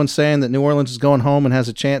know everyone's saying that New Orleans is going home and has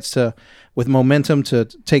a chance to, with momentum, to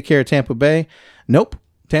take care of Tampa Bay. Nope.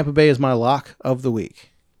 Tampa Bay is my lock of the week.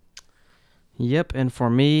 Yep, and for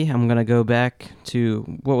me, I'm going to go back to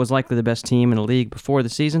what was likely the best team in the league before the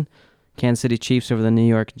season, Kansas City Chiefs over the New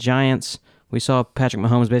York Giants. We saw Patrick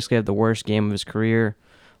Mahomes basically have the worst game of his career.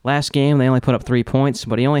 Last game, they only put up 3 points,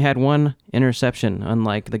 but he only had 1 interception,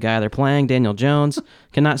 unlike the guy they're playing, Daniel Jones.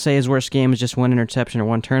 Cannot say his worst game is just 1 interception or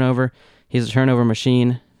 1 turnover. He's a turnover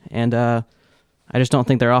machine, and I just don't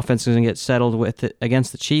think their offense is going to get settled with it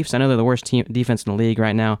against the Chiefs. I know they're the worst defense in the league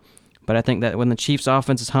right now, but I think that when the Chiefs'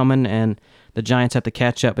 offense is humming and the Giants have to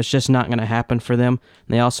catch up, it's just not going to happen for them.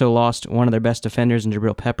 And they also lost one of their best defenders in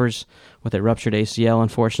Jabril Peppers with a ruptured ACL,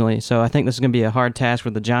 unfortunately. So I think this is going to be a hard task for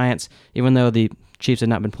the Giants, even though the Chiefs have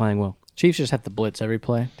not been playing well. Chiefs just have to blitz every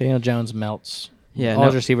play. Daniel Jones melts. Yeah, all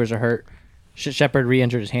his receivers are hurt. Shepard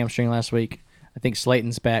re-injured his hamstring last week. I think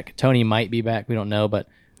Slayton's back. Tony might be back. We don't know, but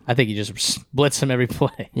I think you just blitz him every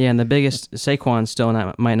play. Yeah, and the biggest, Saquon still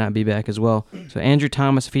might not be back as well. So Andrew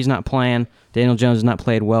Thomas, if he's not playing, Daniel Jones has not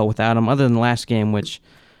played well without him, other than the last game, which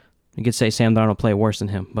you could say Sam Darnold played worse than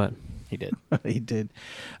him, but he did. He did.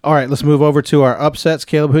 All right, let's move over to our upsets.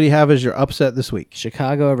 Caleb, who do you have as your upset this week?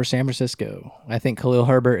 Chicago over San Francisco. I think Khalil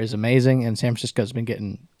Herbert is amazing, and San Francisco's been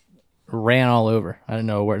getting ran all over. I don't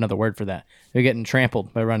know another word for that. They're getting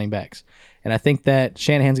trampled by running backs. And I think that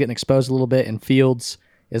Shanahan's getting exposed a little bit, and Fields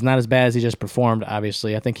is not as bad as he just performed,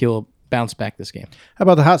 obviously. I think he'll bounce back this game. How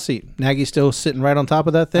about the hot seat? Nagy's still sitting right on top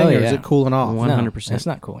of that thing, or is it cooling off? 100%. No, it's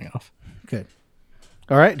not cooling off. Good.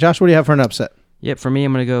 All right, Josh, what do you have for an upset? Yep, for me,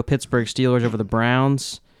 I'm going to go Pittsburgh Steelers over the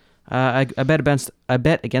Browns. I bet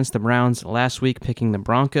against the Browns last week, picking the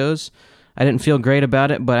Broncos. I didn't feel great about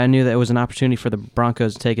it, but I knew that it was an opportunity for the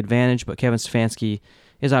Broncos to take advantage. But Kevin Stefanski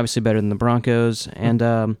is obviously better than the Broncos, and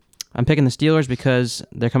I'm picking the Steelers because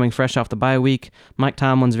they're coming fresh off the bye week. Mike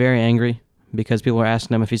Tomlin's very angry because people are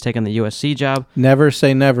asking him if he's taking the USC job. Never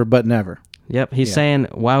say never, but never. Yep, he's saying,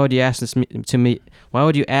 "Why would you ask this to me? Why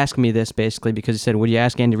would you ask me this?" Basically, because he said, "Would you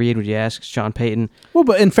ask Andy Reid? Would you ask Sean Payton?" Well,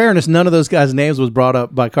 but in fairness, none of those guys' names was brought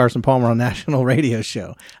up by Carson Palmer on national radio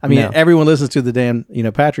show. I mean, everyone listens to the damn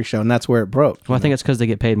Patrick show, and that's where it broke. Well, I think it's because they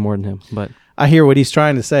get paid more than him. But I hear what he's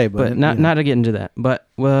trying to say, but not to get into that. But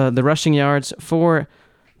the rushing yards for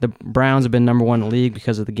the Browns have been number 1 in the league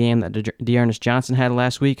because of the game that Dearness Johnson had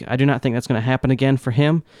last week. I do not think that's going to happen again for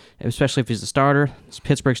him, especially if he's the starter.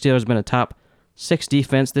 Pittsburgh Steelers have been a top 6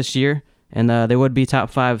 defense this year, and they would be top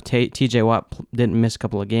 5 if TJ Watt didn't miss a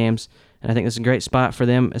couple of games. And I think this is a great spot for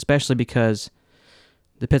them, especially because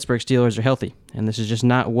the Pittsburgh Steelers are healthy. And this is just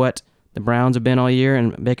not what the Browns have been all year.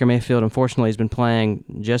 And Baker Mayfield, unfortunately, has been playing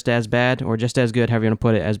just as bad or just as good, however you want to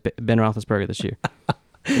put it, as Ben Roethlisberger this year.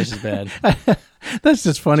 This is bad. That's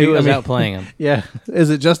just funny. Tua's outplaying him. Yeah.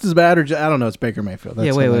 Is it just as bad or I don't know. It's Baker Mayfield.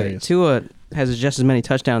 That's wait. Tua has just as many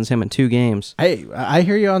touchdowns as him in 2 games. Hey, I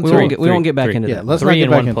hear you on we won't get back into that. Let's not get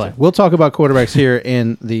back into it. We'll talk about quarterbacks here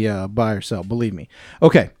in the buy or sell. Believe me.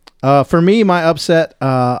 Okay. For me, my upset,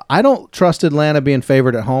 I don't trust Atlanta being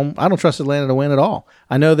favored at home. I don't trust Atlanta to win at all.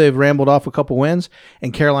 I know they've rambled off a couple wins,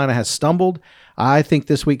 and Carolina has stumbled. I think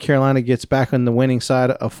this week Carolina gets back on the winning side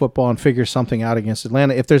of football and figures something out against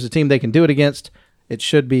Atlanta. If there's a team they can do it against, it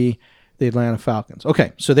should be the Atlanta Falcons.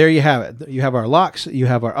 Okay, so there you have it. You have our locks. You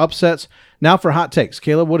have our upsets. Now for hot takes.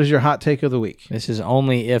 Caleb, what is your hot take of the week? This is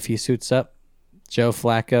only if he suits up. Joe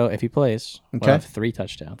Flacco, if he plays, will have 3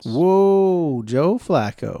 touchdowns. Whoa, Joe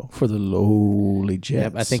Flacco for the lowly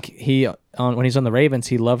Jets. Yep, I think when he's on the Ravens,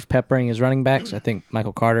 he loved peppering his running backs. I think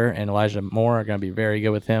Michael Carter and Elijah Moore are going to be very good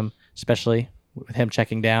with him, especially with him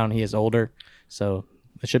checking down. He is older, so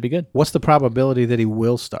it should be good. What's the probability that he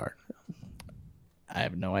will start? I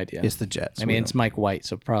have no idea. It's the Jets. I mean, it's Mike White,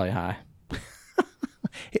 so probably high.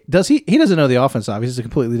 Does he? He doesn't know the offense. Obviously, it's a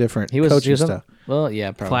completely different coaching stuff. Well,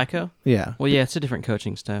 yeah, probably. Flacco? Yeah. Well, yeah, it's a different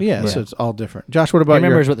coaching staff. Yeah, so it's all different. Josh, what about he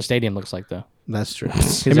remembers what the stadium looks like, though. That's true.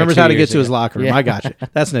 He remembers how to get to his locker room. Yeah. I got you.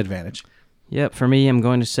 That's an advantage. Yep, for me, I'm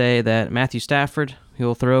going to say that Matthew Stafford, he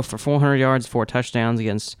will throw for 400 yards, 4 touchdowns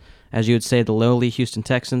against, as you would say, the lowly Houston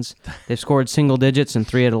Texans. They've scored single digits in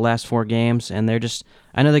 3 of the last 4 games, and they're just,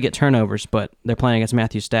 I know they get turnovers, but they're playing against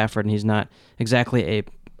Matthew Stafford, and he's not exactly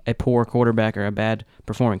a poor quarterback or a bad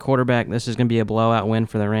performing quarterback. This is going to be a blowout win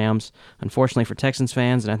for the Rams, unfortunately for Texans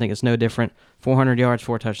fans, and I think it's no different. 400 yards,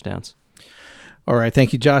 4 touchdowns. All right,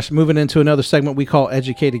 thank you, Josh. Moving into another segment we call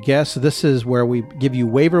Educated Guess. This is where we give you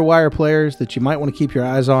waiver wire players that you might want to keep your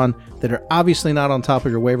eyes on that are obviously not on top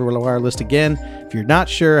of your waiver wire list. Again, if you're not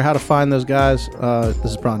sure how to find those guys,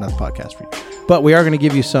 this is probably not the podcast for you. But we are going to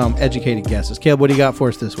give you some educated guesses. Caleb, what do you got for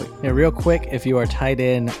us this week? Yeah, real quick, if you are tight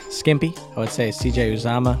end skimpy, I would say CJ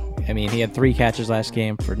Uzama. I mean, he had 3 catches last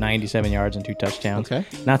game for 97 yards and 2 touchdowns. Okay.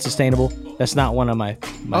 Not sustainable. That's not one of my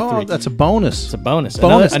 3. That's a bonus. It's a bonus.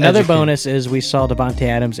 Bonus Another educated. bonus is we saw Devontae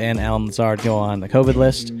Adams and Alan Lazard go on the COVID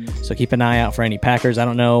list. So keep an eye out for any Packers. I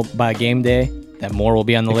don't know by game day that more will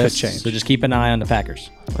be on the It could list. change. So just keep an eye on the Packers.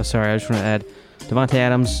 Oh, sorry, I just want to add, Devontae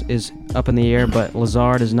Adams is up in the air, but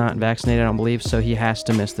Lazard is not vaccinated, I don't believe, so he has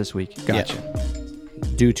to miss this week. Gotcha.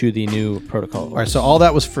 Due to the new protocol. All right, so all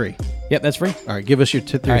that was free. Yep, that's free. All right, give us your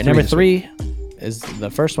All right, number this week. 3 is the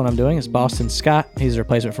first one I'm doing is Boston Scott. He's a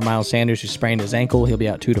replacement for Miles Sanders, who sprained his ankle. He'll be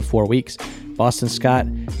out 2 to 4 weeks. Boston Scott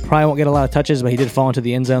probably won't get a lot of touches, but he did fall into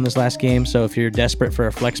the end zone this last game. So if you're desperate for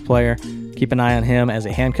a flex player, keep an eye on him as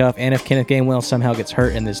a handcuff. And if Kenneth Gainwell somehow gets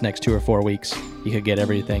hurt in this next 2 or 4 weeks, you could get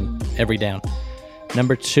every down.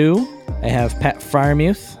 Number 2, I have Pat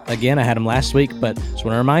Freiermuth. Again, I had him last week, but just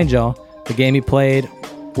want to remind y'all, the game he played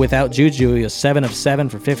without Juju, he was 7 of 7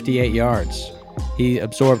 for 58 yards. He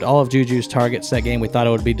absorbed all of Juju's targets that game. We thought it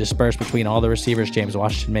would be dispersed between all the receivers, James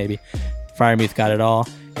Washington maybe. Freiermuth got it all.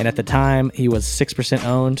 And at the time, he was 6%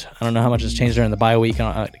 owned. I don't know how much has changed during the bye week.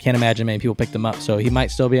 I can't imagine many people picked him up. So he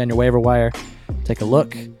might still be on your waiver wire. Take a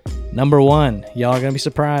look. Number 1, y'all are going to be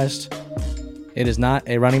surprised. It is not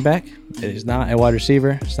a running back. It is not a wide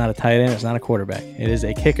receiver. It's not a tight end. It's not a quarterback. It is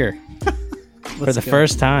a kicker for the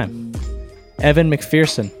first time. Evan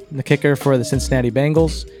McPherson, the kicker for the Cincinnati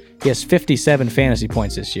Bengals. He has 57 fantasy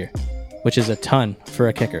points this year, which is a ton for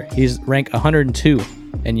a kicker. He's ranked 102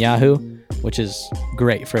 in Yahoo, which is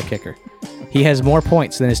great for a kicker. He has more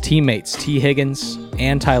points than his teammates T. Higgins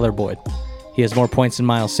and Tyler Boyd. He has more points than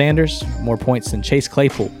Miles Sanders, more points than Chase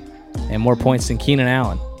Claypool, and more points than Keenan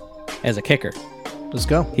Allen as a kicker. Let's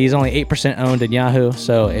go. He's only 8% owned in Yahoo,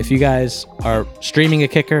 so if you guys are streaming a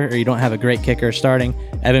kicker or you don't have a great kicker starting,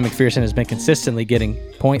 Evan McPherson has been consistently getting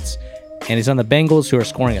points, and he's on the Bengals, who are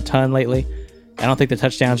scoring a ton lately. I don't think the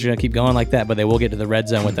touchdowns are going to keep going like that, but they will get to the red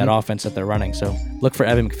zone with that offense that they're running. So look for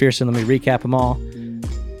Evan McPherson. Let me recap them all.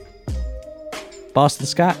 Boston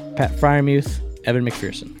Scott, Pat Freiermuth, Evan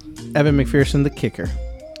McPherson. Evan McPherson, the kicker.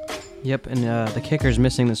 Yep, and the kickers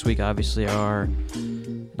missing this week obviously are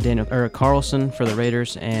Carlson for the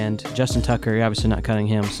Raiders and Justin Tucker. You're obviously not cutting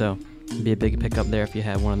him, so it'd be a big pickup there if you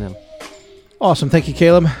have one of them. Awesome. Thank you,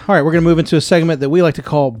 Caleb. All right, we're going to move into a segment that we like to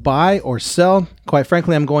call buy or sell. Quite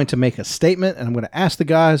frankly, I'm going to make a statement, and I'm going to ask the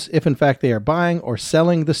guys if, in fact, they are buying or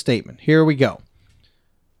selling the statement. Here we go.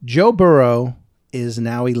 Joe Burrow is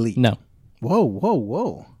now elite. No,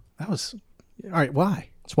 Whoa. That was... All right, why?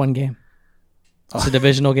 it's one game. It's a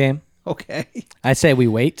divisional game. Okay. I say we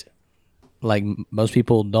wait, like most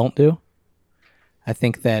people don't do. I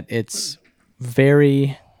think that it's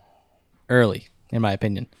very early, in my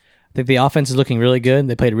opinion. I think the offense is looking really good.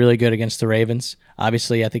 They played really good against the Ravens.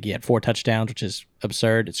 Obviously, I think he had 4 touchdowns, which is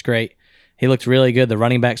absurd. It's great. He looked really good. The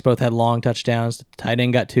running backs both had long touchdowns. The tight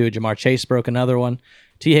end got 2. Jamar Chase broke another one.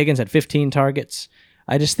 T. Higgins had 15 targets.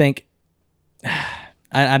 I just think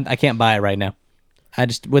I can't buy it right now.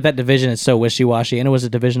 With that division, it's so wishy-washy, and it was a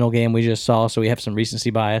divisional game we just saw, so we have some recency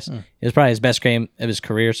bias. It was probably his best game of his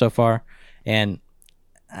career so far, and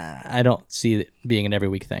I don't see it being an every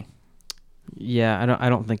week thing. Yeah, I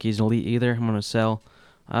don't think he's elite either. I'm going to sell.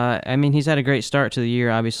 I mean, he's had a great start to the year,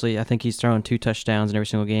 obviously. I think he's thrown 2 touchdowns in every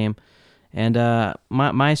single game. And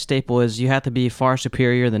my staple is you have to be far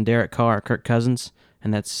superior than Derek Carr or Kirk Cousins,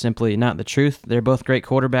 and that's simply not the truth. They're both great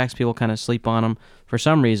quarterbacks. People kind of sleep on them for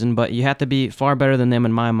some reason, but you have to be far better than them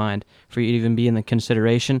in my mind for you to even be in the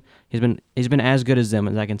consideration. He's been as good as them,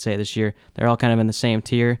 as I can say, this year. They're all kind of in the same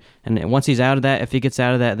tier, and once he's out of that, if he gets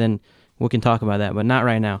out of that, then we can talk about that, but not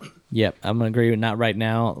right now. Yep, I'm going to agree with not right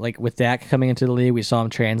now. Like with Dak coming into the league, we saw him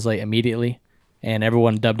translate immediately, and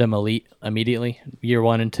everyone dubbed him elite immediately, year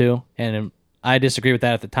 1 and 2. And I disagree with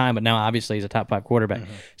that at the time, but now obviously he's a top 5 quarterback.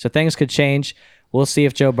 So things could change. We'll see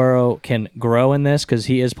if Joe Burrow can grow in this because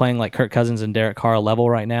he is playing like Kirk Cousins and Derek Carr level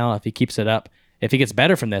right now. If he keeps it up, if he gets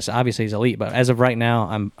better from this, obviously he's elite. But as of right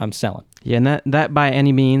now, I'm selling. Yeah, and that by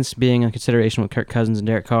any means being in consideration with Kirk Cousins and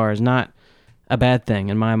Derek Carr is not a bad thing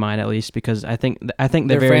in my mind, at least, because I think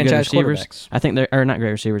they're very good receivers. Quarterbacks. I think they're not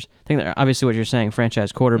great receivers. I think they're obviously what you're saying,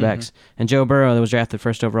 franchise quarterbacks. And Joe Burrow was drafted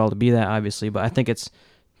first overall to be that, obviously, but I think it's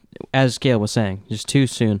as Scale was saying, just too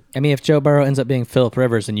soon. I mean, if Joe Burrow ends up being Phillip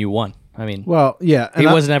Rivers, then you won. I mean, Well, yeah. he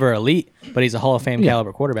wasn't ever elite, but he's a Hall of Fame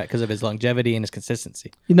caliber quarterback because of his longevity and his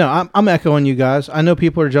consistency. I'm echoing you guys. I know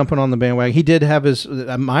people are jumping on the bandwagon. He did have his,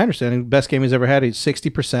 my understanding, best game he's ever had. He's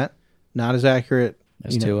 60%. Not as accurate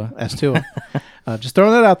As Tua. As Tua. Just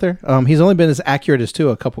throwing that out there. He's only been as accurate as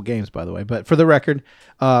Tua a couple games, by the way. But for the record,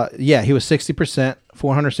 he was 60%,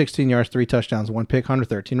 416 yards, 3 touchdowns, 1 pick,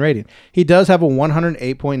 113 rating. He does have a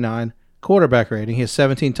 108.9 quarterback rating. He has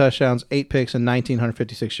 17 touchdowns, 8 picks, and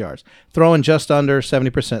 1,956 yards. Throwing just under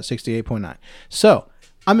 70%, 68.9. So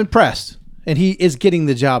I'm impressed, and he is getting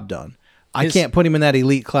the job done. I can't put him in that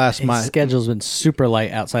elite class. His schedule's been super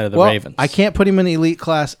light outside of the Well, Ravens. I can't put him in the elite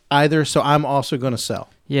class either, so I'm also going to sell.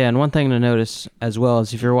 Yeah, and one thing to notice as well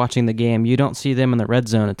is if you're watching the game, you don't see them in the red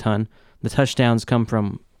zone a ton. The touchdowns come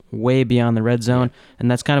from way beyond the red zone, and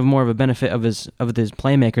that's kind of more of a benefit of his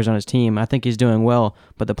playmakers on his team. I think he's doing well,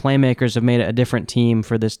 but the playmakers have made it a different team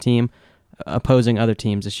for this team, opposing other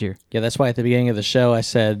teams this year. Yeah, that's why at the beginning of the show I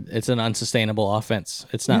said it's an unsustainable offense.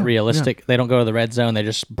 It's not realistic. Yeah. They don't go to the red zone. They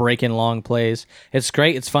just break in long plays. It's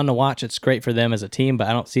great. It's fun to watch. It's great for them as a team, but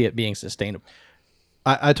I don't see it being sustainable.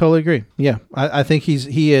 I totally agree. Yeah, I think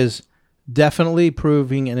he is definitely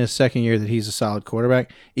proving in his second year that he's a solid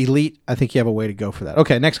quarterback. Elite, I think you have a way to go for that.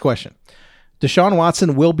 Okay, next question. Deshaun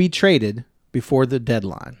Watson will be traded before the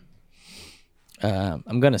deadline.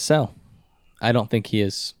 I'm going to sell. I don't think he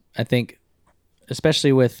is. I think,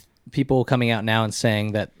 especially with people coming out now and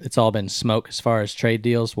saying that it's all been smoke as far as trade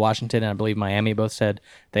deals, Washington and I believe Miami both said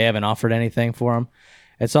they haven't offered anything for him.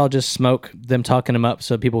 It's all just smoke, them talking him up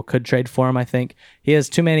so people could trade for him, I think. He has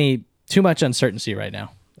too much uncertainty right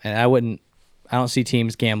now. And I don't see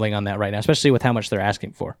teams gambling on that right now, especially with how much they're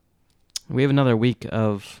asking for. We have another week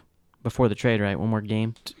before the trade, right? One more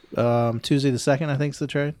game. Tuesday the 2nd, I think, is the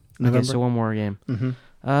trade. November. Okay, so one more game.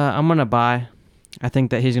 Mm-hmm. I'm going to buy. I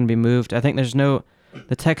think that he's going to be moved. I think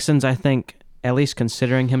the Texans, I think, at least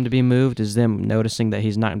considering him to be moved is them noticing that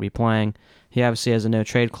he's not going to be playing. He obviously has a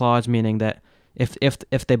no-trade clause, meaning that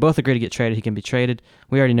if they both agree to get traded, he can be traded.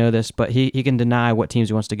 We already know this, but he can deny what teams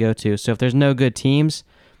he wants to go to. So if there's no good teams,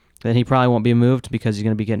 then he probably won't be moved because he's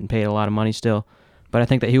going to be getting paid a lot of money still. But I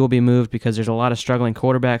think that he will be moved because there's a lot of struggling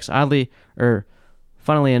quarterbacks.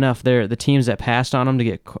 Funnily enough, they're the teams that passed on him to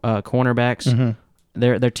get cornerbacks. Mm-hmm.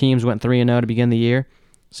 Their teams went 3-0 to begin the year,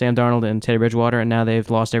 Sam Darnold and Teddy Bridgewater, and now they've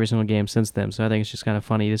lost every single game since then. So I think it's just kind of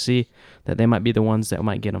funny to see that they might be the ones that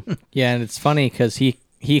might get him. Yeah, and it's funny because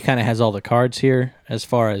he kind of has all the cards here as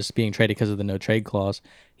far as being traded because of the no-trade clause.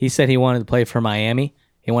 He said he wanted to play for Miami.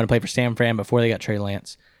 He wanted to play for San Fran before they got Trey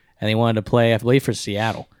Lance. And he wanted to play, I believe, for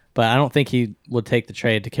Seattle. But I don't think he would take the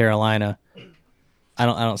trade to Carolina. I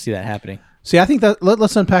don't see that happening. See, I think that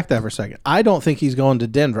let's unpack that for a second. I don't think he's going to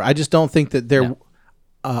Denver. I just don't think that they're. No.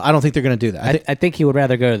 I don't think they're going to do that. I think he would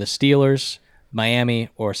rather go to the Steelers, Miami,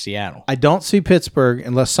 or Seattle. I don't see Pittsburgh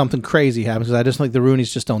unless something crazy happens. Because I just think the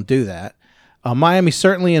Rooneys just don't do that. Miami's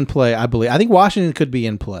certainly in play, I believe. I think Washington could be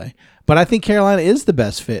in play. But I think Carolina is the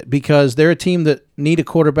best fit because they're a team that need a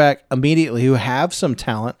quarterback immediately who have some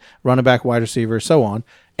talent, running back, wide receiver, so on,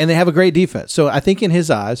 and they have a great defense. So I think in his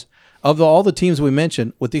eyes, of all the teams we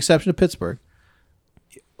mentioned, with the exception of Pittsburgh,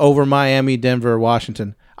 over Miami, Denver,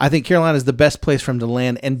 Washington, I think Carolina is the best place for him to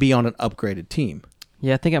land and be on an upgraded team.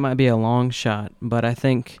 Yeah, I think it might be a long shot, but I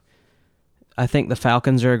think the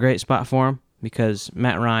Falcons are a great spot for him because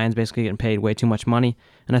Matt Ryan's basically getting paid way too much money,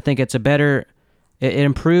 and I think it's a better. It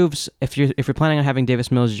improves if you're planning on having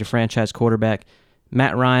Davis Mills as your franchise quarterback.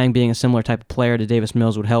 Matt Ryan being a similar type of player to Davis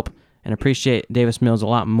Mills would help and appreciate Davis Mills a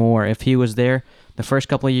lot more if he was there the first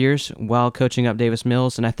couple of years while coaching up Davis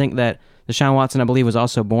Mills. And I think that Deshaun Watson, I believe, was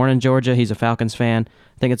also born in Georgia. He's a Falcons fan.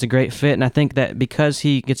 I think it's a great fit, and I think that because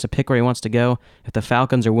he gets to pick where he wants to go, if the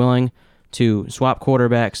Falcons are willing to swap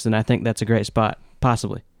quarterbacks, then I think that's a great spot,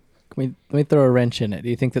 possibly. Let me throw a wrench in it. Do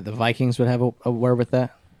you think that the Vikings would have a word with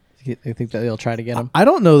that? You think that they'll try to get him? I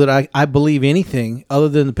don't know that I believe anything other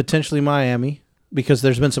than potentially Miami because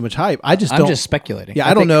there's been so much hype. I'm just speculating. Yeah,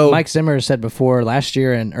 I don't know. Mike Zimmer said before last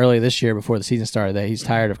year and early this year before the season started that he's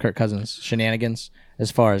tired of Kirk Cousins' shenanigans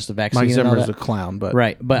as far as the vaccine. Mike Zimmer's a clown, but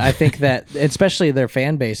right. But I think that especially their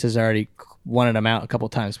fan base has already wanted him out a couple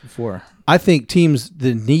times before. I think teams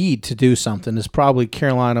that need to do something is probably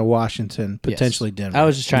Carolina, Washington, potentially Denver. I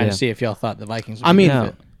was just trying to see if y'all thought the Vikings would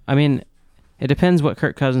I mean, it depends what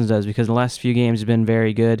Kirk Cousins does because the last few games have been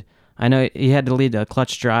very good. I know he had to lead a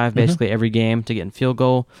clutch drive basically every game to get in field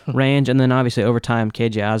goal range, and then obviously overtime,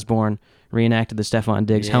 KJ Osborne reenacted the Stephon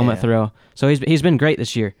Diggs helmet throw. So he's been great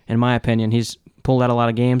this year, in my opinion. He's pulled out a lot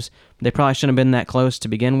of games. They probably shouldn't have been that close to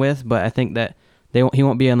begin with, but I think that he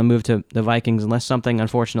won't be on the move to the Vikings unless something,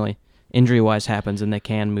 unfortunately, injury-wise happens and they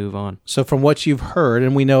can move on. So from what you've heard,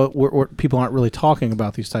 and we know people aren't really talking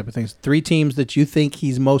about these type of things, 3 teams that you think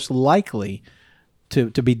he's most likely to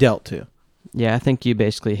be dealt to. Yeah, I think you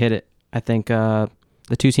basically hit it. I think the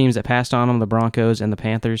 2 teams that passed on him, the Broncos and the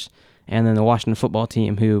Panthers, and then the Washington football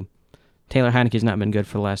team, who Taylor Heineke's not been good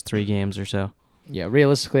for the last 3 games or so. Yeah,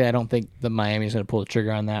 realistically, I don't think the Miami's going to pull the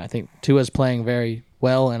trigger on that. I think Tua's playing very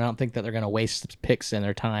well, and I don't think that they're going to waste picks and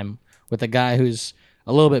their time with a guy who's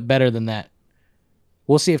a little bit better than that.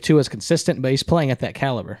 We'll see if Tua's consistent, but he's playing at that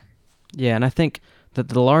caliber. Yeah, and I think that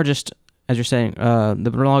the largest, as you're saying,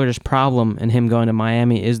 the largest problem in him going to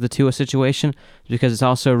Miami is the Tua situation, because it's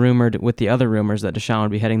also rumored with the other rumors that Deshaun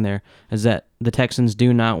would be heading there, is that the Texans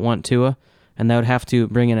do not want Tua, and they would have to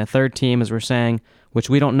bring in a 3rd team, as we're saying, which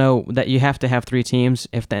we don't know, that you have to have 3 teams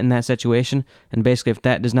in that situation, and basically if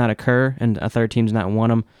that does not occur and a 3rd team does not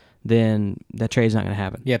want him, then that trade's not going to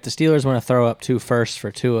happen. Yeah, if the Steelers want to throw up 2 firsts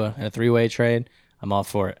for Tua in a 3-way trade, I'm all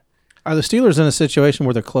for it. Are the Steelers in a situation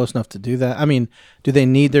where they're close enough to do that? I mean, do they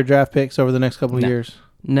need their draft picks over the next couple of years?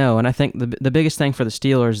 No, and I think the biggest thing for the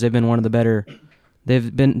Steelers, they've been one of the better.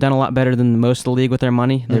 They've been done a lot better than most of the league with their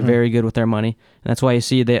money. They're very good with their money, and that's why you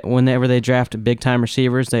see that whenever they draft big-time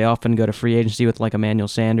receivers, they often go to free agency with like Emmanuel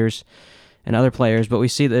Sanders and other players. But we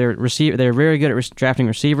see they're very good at drafting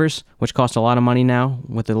receivers, which cost a lot of money now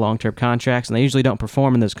with the long-term contracts, and they usually don't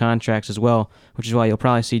perform in those contracts as well, which is why you'll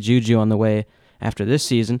probably see Juju on the way after this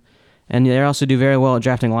season. And they also do very well at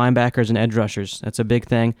drafting linebackers and edge rushers. That's a big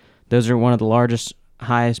thing. Those are one of the largest,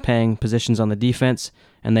 highest-paying positions on the defense,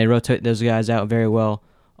 and they rotate those guys out very well.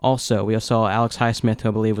 Also, we saw Alex Highsmith, who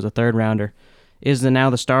I believe was a 3rd rounder, is now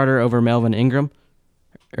the starter over Melvin Ingram.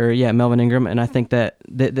 Melvin Ingram, and I think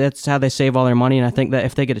that's how they save all their money, and I think that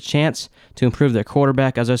if they get a chance to improve their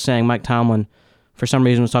quarterback, as I was saying, Mike Tomlin, for some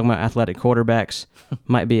reason, was talking about athletic quarterbacks,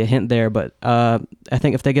 might be a hint there, but I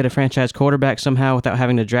think if they get a franchise quarterback somehow without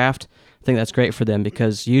having to draft, I think that's great for them,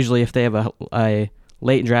 because usually if they have a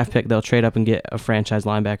late draft pick, they'll trade up and get a franchise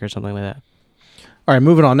linebacker or something like that. All right,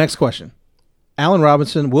 moving on. Next question. Allen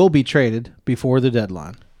Robinson will be traded before the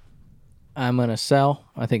deadline. I'm going to sell.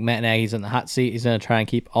 I think Matt Nagy's in the hot seat. He's going to try and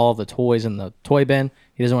keep all of the toys in the toy bin.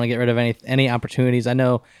 He doesn't want to get rid of any opportunities. I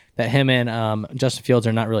know that him and Justin Fields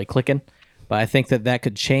are not really clicking, but I think that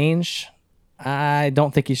could change. I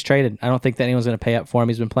don't think he's traded. I don't think that anyone's going to pay up for him.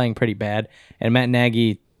 He's been playing pretty bad, and Matt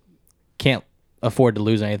Nagy can't afford to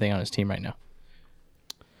lose anything on his team right now.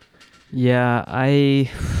 Yeah,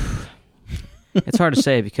 it's hard to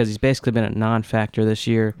say because he's basically been a non-factor this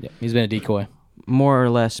year. Yeah, he's been a decoy. More or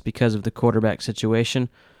less because of the quarterback situation.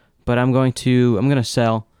 But I'm going to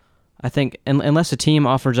sell. I think unless a team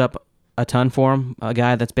offers up a ton for him, a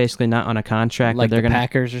guy that's basically not on a contract, like that they're the gonna,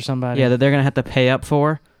 Packers or somebody. Yeah, that they're going to have to pay up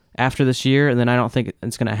for after this year, and then I don't think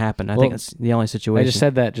it's going to happen. I think it's the only situation. I just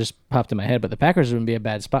said that, just popped in my head, but the Packers wouldn't be a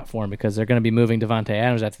bad spot for him because they're going to be moving Devontae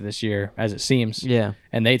Adams after this year, as it seems. Yeah.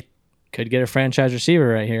 And they could get a franchise receiver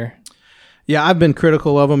right here. Yeah, I've been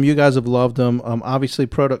critical of him. You guys have loved him. Obviously,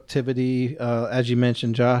 productivity, as you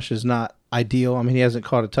mentioned, Josh, is not ideal. I mean, he hasn't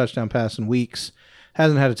caught a touchdown pass in weeks.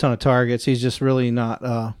 Hasn't had a ton of targets. He's just really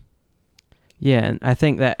not. Yeah, and I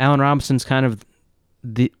think that Allen Robinson's kind of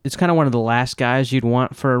one of the last guys you'd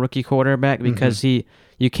want for a rookie quarterback because you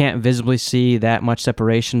can't visibly see that much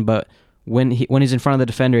separation, but when he's in front of the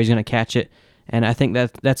defender, he's going to catch it. And I think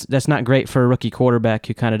that's not great for a rookie quarterback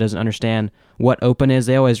who kind of doesn't understand what open is.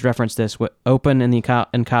 They always reference this. What open in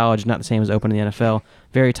college is not the same as open in the NFL.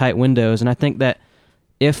 Very tight windows. And I think that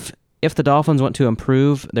if the Dolphins want to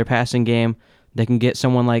improve their passing game, they can get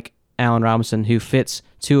someone like Allen Robinson who fits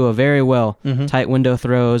Tua very well. Tight window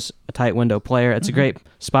throws, a tight window player. It's a great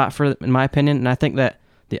spot for, in my opinion. And I think that,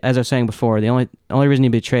 as I was saying before, the only reason he'd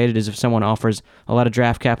be traded is if someone offers a lot of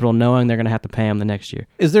draft capital knowing they're going to have to pay him the next year.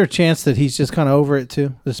 Is there a chance that he's just kind of over it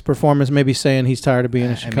too? This performance, maybe saying he's tired of being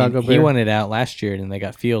a Chicago Bear? He wanted out last year, and they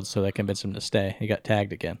got Fields, so they convinced him to stay. He got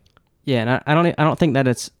tagged again. Yeah, and I don't think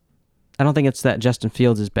it's that Justin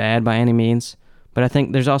Fields is bad by any means, but I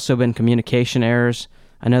think there's also been communication errors.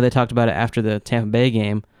 I know they talked about it after the Tampa Bay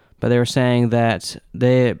game, but they were saying that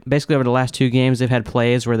they basically over the last 2 games they've had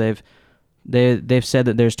plays where they've said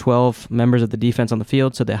that there's 12 members of the defense on the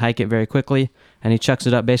field, so they hike it very quickly, and he chucks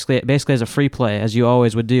it up basically as a free play, as you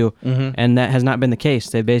always would do, and that has not been the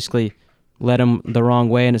case. They basically led him the wrong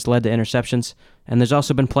way, and it's led to interceptions. And there's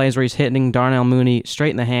also been plays where he's hitting Darnell Mooney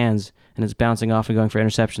straight in the hands, and it's bouncing off and going for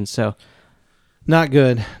interceptions. So, not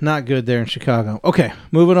good there in Chicago. Okay,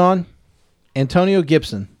 moving on. Antonio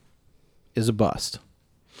Gibson is a bust.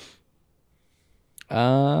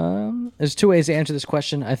 there's two ways to answer this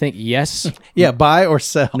question. I think yes. Yeah, buy or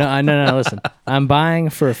sell. No. Listen, I'm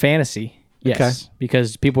buying for fantasy. Yes, Okay.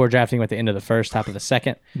 because people are drafting him at the end of the first, top of the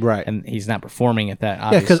second, Right. and he's not performing at that. Yeah,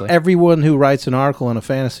 Obviously, because everyone who writes an article in a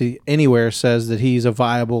fantasy anywhere says that he's a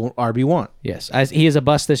viable RB1. yes, he is a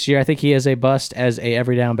bust this year. I think he is a bust as a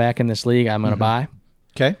every down back in this league. I'm going to buy.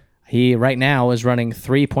 Okay. He right now is running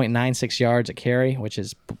 3.96 yards a carry, which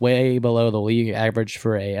is way below the league average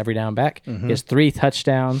for a every down back. He has 3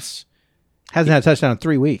 touchdowns. Hasn't had a touchdown in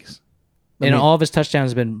 3 weeks. And all of his touchdowns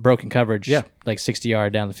have been broken coverage, Yeah. like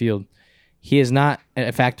 60-yard down the field. He is not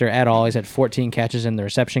a factor at all. He's had 14 catches in the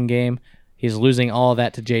reception game. He's losing all of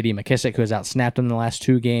that to J.D. McKissick, who has outsnapped him in the last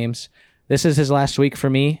 2 games. This is his last week for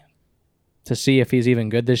me to see if he's even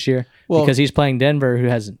good this year because he's playing Denver, who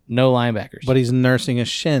has no linebackers. But he's nursing a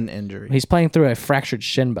shin injury. He's playing through a fractured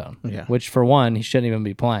shin bone, which, for one, he shouldn't even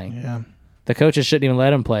be playing. Yeah. The coaches shouldn't even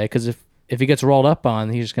let him play because if he gets rolled up on,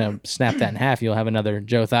 he's just going to snap that in half. You'll have another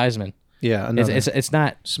Joe Theismann. Yeah. Another It's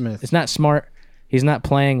not Smith. It's not smart. He's not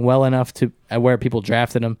playing well enough to where people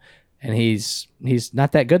drafted him, and he's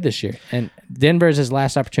not that good this year. And Denver is his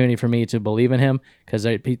last opportunity for me to believe in him because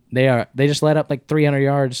they just let up like 300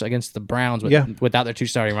 yards against the Browns without their 2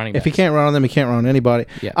 starting running backs. If he can't run on them, he can't run on anybody.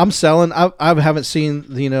 Yeah. I'm selling. I haven't seen,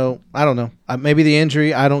 I don't know. Maybe the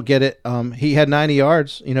injury. I don't get it. He had 90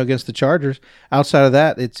 yards, against the Chargers. Outside of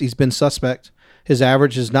that, he's been suspect. His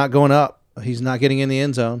average is not going up. He's not getting in the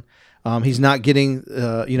end zone. He's not getting,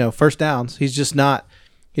 first downs. He's just not.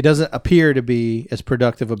 He doesn't appear to be as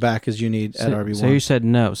productive a back as you need at RB1. So you said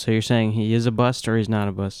no. So you're saying he is a bust or he's not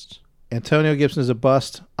a bust? Antonio Gibson is a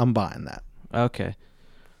bust. I'm buying that. Okay.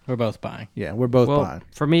 We're both buying. Yeah, we're both Well, buying.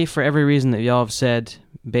 for me, for every reason that y'all have said,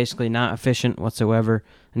 basically not efficient whatsoever,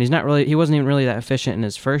 and he wasn't even really that efficient in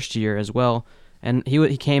his first year as well. And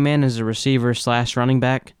he came in as a receiver / running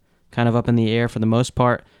back, kind of up in the air for the most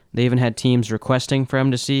part. They even had teams requesting for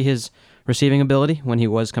him to see his receiving ability when he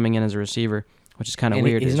was coming in as a receiver, which is kind of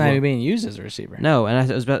weird. He's as not well. even being used as a receiver. No, and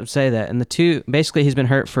I was about to say that. And basically he's been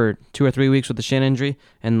hurt for 2 or 3 weeks with the shin injury.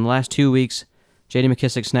 And in the last 2 weeks, J.D.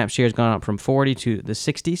 McKissick's snap share has gone up from 40 to the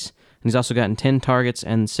 60s. And he's also gotten 10 targets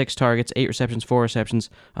and 6 targets, 8 receptions, 4 receptions,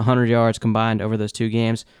 100 yards combined over those 2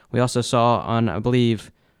 games. We also saw on, I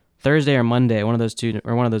believe, Thursday or Monday, one of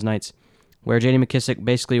those nights, where J.D. McKissick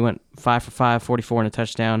basically went 5 for 5, 44 and a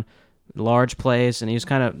touchdown, large plays, and he was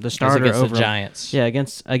kind of the starter against over the Giants. Yeah,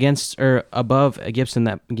 against or above Gibson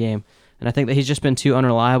that game. And I think that he's just been too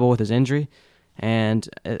unreliable with his injury, and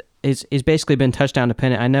he's basically been touchdown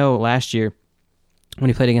dependent. I know last year when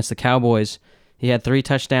he played against the Cowboys, he had 3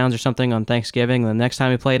 touchdowns or something on Thanksgiving. The next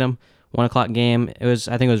time he played him, 1:00 game, I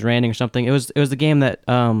think it was raining or something. It was the game that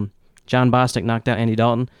John Bostic knocked out Andy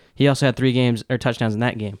Dalton. He also had 3 touchdowns in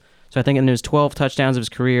that game. So I think in his 12 touchdowns of his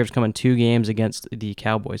career, it's come in 2 games against the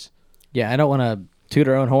Cowboys. Yeah, I don't want to toot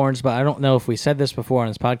our own horns, but I don't know if we said this before on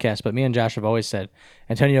this podcast, but me and Josh have always said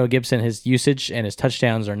Antonio Gibson, his usage and his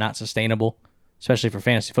touchdowns are not sustainable, especially for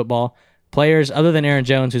fantasy football. Players other than Aaron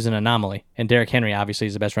Jones, who's an anomaly, and Derrick Henry obviously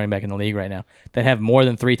is the best running back in the league right now, that have more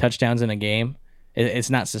than 3 touchdowns in a game, it's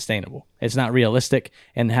not sustainable. It's not realistic.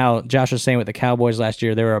 And how Josh was saying with the Cowboys last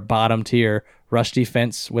year, they were a bottom-tier rush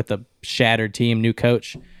defense with a shattered team, new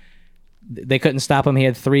coach. They couldn't stop him. He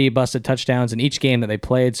had 3 busted touchdowns in each game that they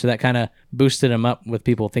played, so that kind of boosted him up with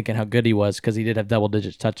people thinking how good he was because he did have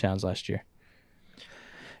double-digit touchdowns last year.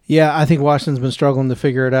 Yeah, I think Washington's been struggling to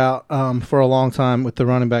figure it out for a long time with the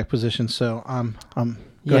running back position. So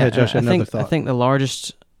go ahead, Josh. Another thought. I think the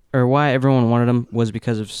largest, or why everyone wanted him, was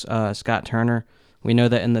because of Scott Turner. We know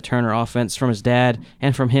that in the Turner offense, from his dad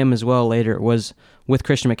and from him as well later, was with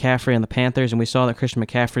Christian McCaffrey and the Panthers, and we saw that Christian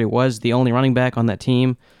McCaffrey was the only running back on that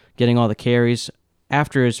team, getting all the carries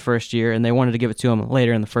after his first year, and they wanted to give it to him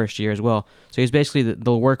later in the first year as well. So he's basically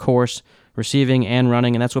the workhorse, receiving and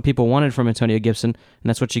running, and that's what people wanted from Antonio Gibson, and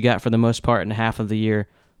that's what you got for the most part in half of the year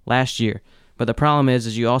last year. But the problem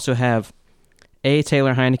is you also have A,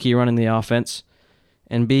 Taylor Heineke running the offense,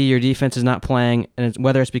 and B, your defense is not playing, and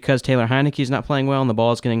whether it's because Taylor Heineke is not playing well and the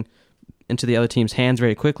ball is getting into the other team's hands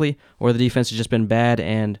very quickly, or the defense has just been bad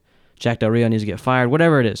and Jack Del Rio needs to get fired,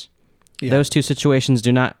 whatever it is. Yeah. Those 2 situations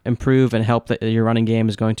do not improve and help that your running game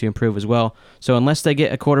is going to improve as well. So unless they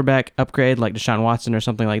get a quarterback upgrade like Deshaun Watson or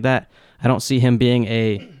something like that, I don't see him being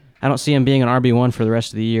an RB1 for the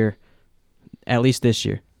rest of the year, at least this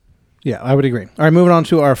year. Yeah, I would agree. All right, moving on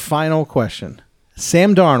to our final question.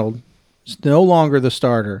 Sam Darnold is no longer the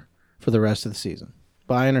starter for the rest of the season.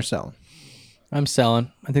 Buying or selling? I'm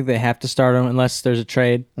selling. I think they have to start him unless there's a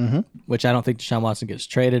trade, which I don't think Deshaun Watson gets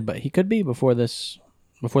traded, but he could be before the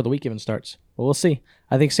week even starts. But we'll see.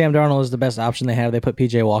 I think Sam Darnold is the best option they have. They put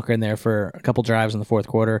P.J. Walker in there for a couple drives in the fourth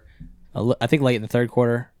quarter. I think late in the third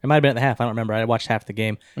quarter. It might have been at the half. I don't remember. I watched half the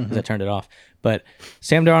game because I turned it off. But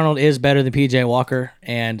Sam Darnold is better than P.J. Walker,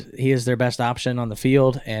 and he is their best option on the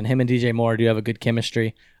field, and him and DJ Moore do have a good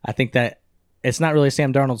chemistry. I think that it's not really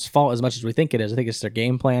Sam Darnold's fault as much as we think it is. I think it's their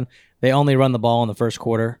game plan. They only run the ball in the first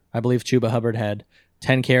quarter. I believe Chuba Hubbard had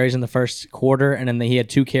 10 carries in the first quarter, and then he had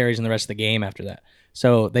 2 carries in the rest of the game after that.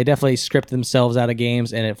 So they definitely script themselves out of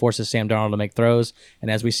games, and it forces Sam Darnold to make throws.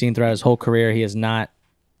 And as we've seen throughout his whole career, he is not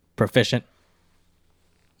proficient.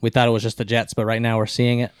 We thought it was just the Jets, but right now we're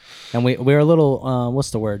seeing it. And we're a little,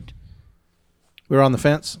 what's the word? We were on the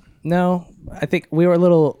fence? No, I think we were a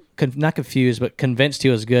little, not confused, but convinced he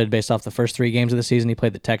was good based off the first 3 games of the season. He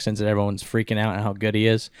played the Texans, and everyone's freaking out on how good he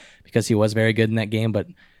is because he was very good in that game, but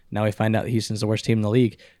now we find out that Houston's the worst team in the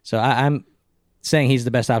league. So I'm saying he's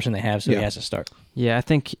the best option they have, so he has to start. Yeah, I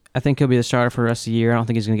think he'll be the starter for the rest of the year. I don't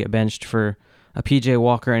think he's going to get benched for a P.J.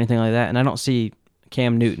 Walker or anything like that, and I don't see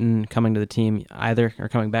Cam Newton coming to the team either, or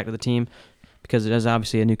coming back to the team, because it is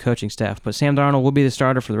obviously a new coaching staff. But Sam Darnold will be the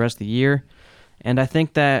starter for the rest of the year, and I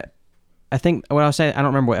think what I was saying, I don't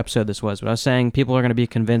remember what episode this was, but I was saying people are going to be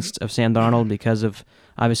convinced of Sam Darnold because of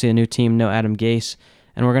obviously a new team, no Adam Gase,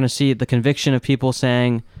 and we're going to see the conviction of people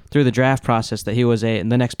saying through the draft process that he was the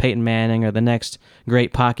next Peyton Manning or the next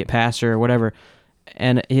great pocket passer or whatever,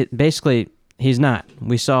 and basically he's not.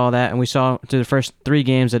 We saw that, and we saw through the first 3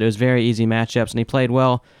 games that it was very easy matchups, and he played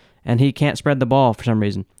well, and he can't spread the ball for some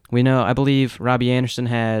reason. We know, I believe Robbie Anderson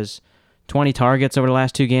has 20 targets over the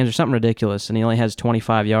last 2 games or something ridiculous, and he only has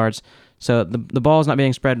 25 yards. So the ball is not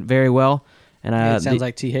being spread very well. And it sounds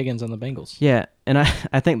like T. Higgins on the Bengals. Yeah, and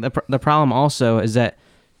I think the problem also is that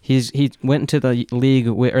he went into the league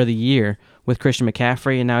or the year with Christian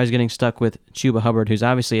McCaffrey, and now he's getting stuck with Chuba Hubbard, who's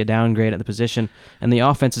obviously a downgrade at the position, and the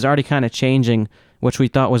offense is already kind of changing, which we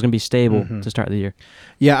thought was going to be stable to start the year.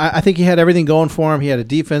 Yeah, I think he had everything going for him. He had a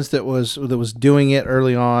defense that was doing it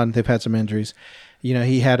early on. They've had some injuries. You know,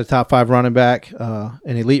 he had a top 5 running back, an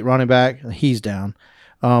elite running back. He's down.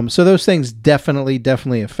 So those things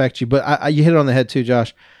definitely affect you. But you hit it on the head too,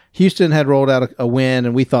 Josh. Houston had rolled out a win,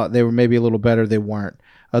 and we thought they were maybe a little better. They weren't.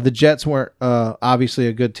 The Jets weren't obviously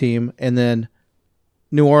a good team, and then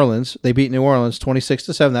New Orleans, they beat New Orleans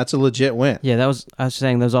 26-7. That's a legit win. Yeah, I was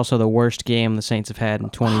saying that was also the worst game the Saints have had in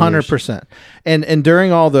 20 years. 100%. And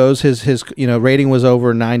during all those, his rating was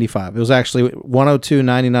over 95. It was actually 102,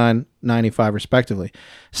 99, 95 respectively.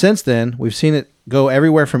 Since then, we've seen it go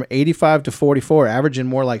everywhere from 85 to 44, averaging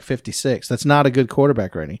more like 56. That's not a good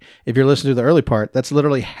quarterback rating. If you're listening to the early part, that's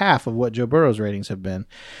literally half of what Joe Burrow's ratings have been.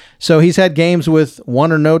 So he's had games with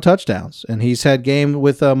 1 or no touchdowns, and he's had games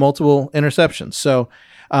with multiple interceptions. So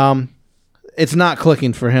it's not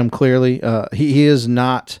clicking for him, clearly. He is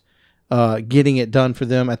not getting it done for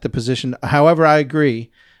them at the position. However, I agree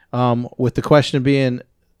with the question being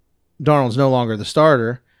Darnold's no longer the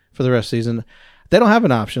starter for the rest of the season. They don't have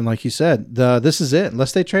an option, like you said. This is it.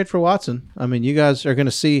 Unless they trade for Watson. I mean, you guys are going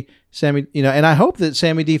to see Sammy, and I hope that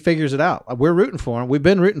Sammy D figures it out. We're rooting for him. We've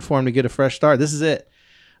been rooting for him to get a fresh start. This is it.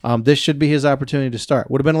 This should be his opportunity to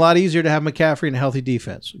start. Would have been a lot easier to have McCaffrey and a healthy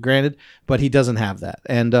defense, granted, but he doesn't have that.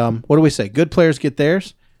 And what do we say? Good players get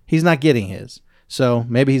theirs. He's not getting his. So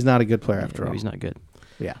maybe he's not a good player after all. He's not good.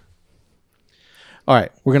 Yeah. All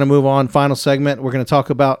right, we're going to move on. Final segment. We're going to talk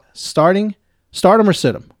about stardom or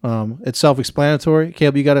sit 'em. It's self-explanatory.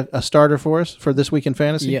 Caleb, you got a starter for us for this week in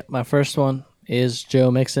fantasy? Yeah, my first one is Joe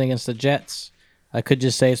Mixon against the Jets. I could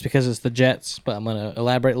just say it's because it's the Jets, but I'm going to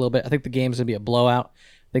elaborate a little bit. I think the game's going to be a blowout.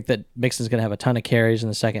 I think that Mixon's going to have a ton of carries in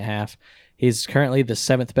the second half. He's currently the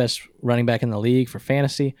 7th best running back in the league for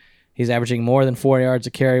fantasy. He's averaging more than 4 yards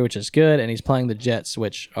a carry, which is good, and he's playing the Jets,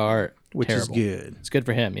 which are terrible. Is good. It's good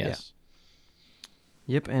for him, yes.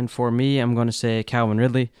 Yeah. Yep, and for me, I'm going to say Calvin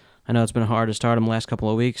Ridley. I know it's been hard to start him the last couple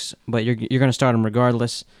of weeks, but you're going to start him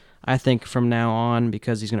regardless. I think from now on,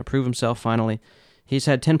 because he's going to prove himself finally. He's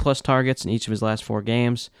had 10-plus targets in each of his last 4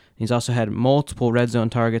 games. He's also had multiple red zone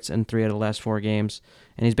targets in 3 out of the last 4 games.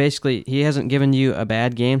 And he hasn't given you a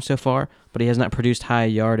bad game so far, but he has not produced high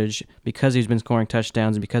yardage because he's been scoring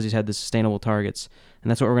touchdowns and because he's had the sustainable targets. And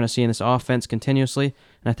that's what we're going to see in this offense continuously.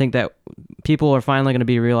 And I think that people are finally going to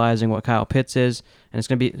be realizing what Kyle Pitts is, and it's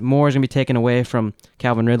going to be more is going to be taken away from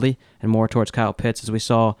Calvin Ridley and more towards Kyle Pitts. As we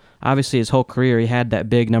saw, obviously his whole career he had that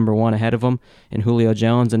big number 1 ahead of him in Julio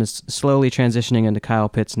Jones, and is slowly transitioning into Kyle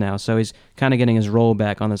Pitts now. So he's kind of getting his role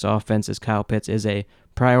back on this offense as Kyle Pitts is a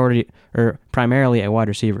priority or primarily a wide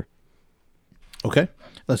receiver. Okay.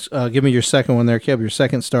 Let's give me your second one there, Caleb, your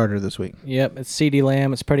second starter this week. Yep, it's CeeDee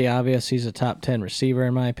Lamb. It's pretty obvious. He's a top 10 receiver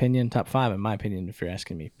in my opinion, top 5 in my opinion if you're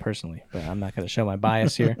asking me personally, but I'm not going to show my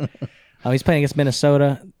bias here. He's playing against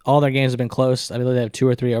Minnesota. All their games have been close. I believe they have 2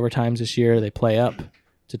 or 3 overtimes this year. They play up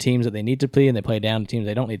to teams that they need to be, and they play down to teams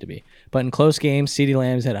they don't need to be. But in close games, CeeDee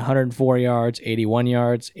Lamb's had 104 yards, 81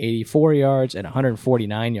 yards, 84 yards, and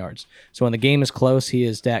 149 yards. So when the game is close, he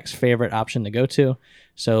is Dak's favorite option to go to.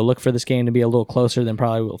 So look for this game to be a little closer than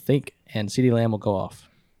probably we'll think, and CeeDee Lamb will go off.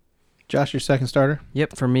 Josh, your second starter?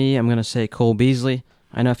 Yep, for me, I'm going to say Cole Beasley.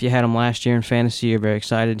 I know if you had him last year in fantasy, you're very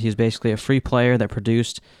excited. He's basically a free player that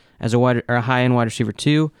produced as a high-end wide receiver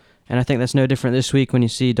 2, and I think that's no different this week when you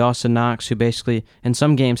see Dawson Knox, who basically in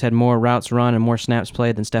some games had more routes run and more snaps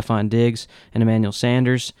played than Stephon Diggs and Emmanuel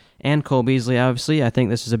Sanders, and Cole Beasley, obviously. I think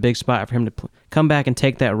this is a big spot for him to come back and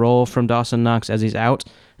take that role from Dawson Knox as he's out,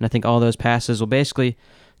 and I think all those passes will basically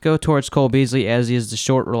go towards Cole Beasley as he is the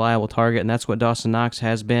short, reliable target, and that's what Dawson Knox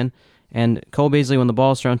has been. And Cole Beasley, when the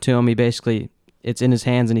ball's thrown to him, it's in his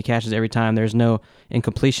hands and he catches every time. There's no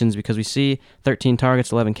incompletions because we see 13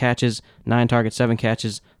 targets, 11 catches, 9 targets, 7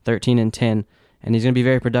 catches, 13 and 10. And he's going to be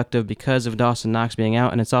very productive because of Dawson Knox being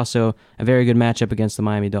out, and it's also a very good matchup against the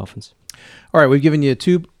Miami Dolphins. All right, we've given you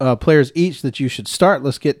 2 players each that you should start.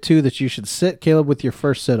 Let's get 2 that you should sit. Caleb, with your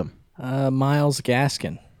first sit-em. Myles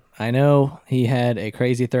Gaskin. I know he had a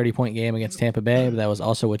crazy 30-point game against Tampa Bay, but that was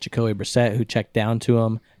also with Jacoby Brissett, who checked down to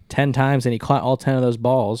him 10 times, and he caught all 10 of those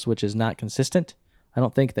balls, which is not consistent. I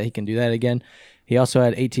don't think that he can do that again. He also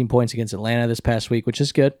had 18 points against Atlanta this past week, which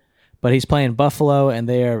is good. But he's playing Buffalo, and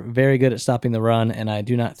they are very good at stopping the run, and I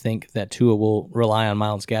do not think that Tua will rely on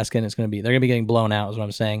Myles Gaskin. They're going to be getting blown out, is what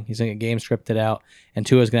I'm saying. He's going to get game scripted out, and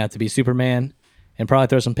Tua's going to have to be Superman and probably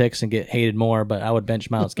throw some picks and get hated more, but I would bench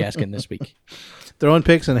Myles Gaskin this week. Throwing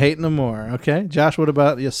picks and hating them more. Okay. Josh, what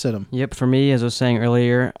about you sit him? Yep, for me, as I was saying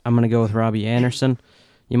earlier, I'm going to go with Robbie Anderson.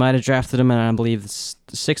 You might have drafted him in, I believe, the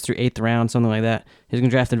 6th or 8th round, something like that. He's going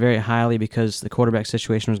to be drafted very highly because the quarterback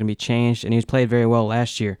situation was going to be changed, and he's played very well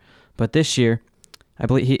last year. But this year, I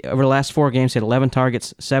believe over the last 4 games, he had 11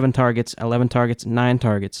 targets, 7 targets, 11 targets, 9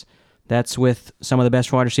 targets. That's with some of the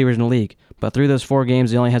best wide receivers in the league. But through those 4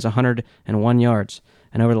 games, he only has 101 yards.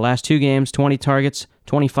 And over the last 2 games, 20 targets,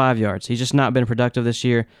 25 yards. He's just not been productive this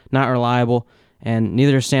year, not reliable, and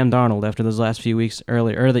neither is Sam Darnold after those last few weeks,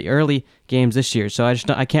 early games this year. So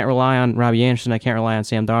I can't rely on Robbie Anderson. I can't rely on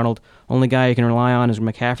Sam Darnold. Only guy you can rely on is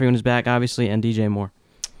McCaffrey when he's back, obviously, and DJ Moore.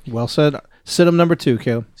 Well said. Sit him number 2,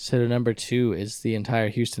 Caleb. Sit him number 2 is the entire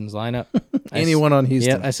Houston's lineup. Anyone on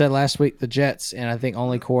Houston. Yeah, I said last week the Jets, and I think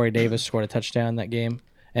only Corey Davis scored a touchdown in that game.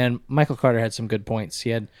 And Michael Carter had some good points. He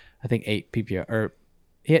had, I think, 8 PPR, or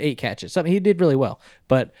he had 8 catches. Something he did really well.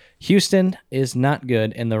 But Houston is not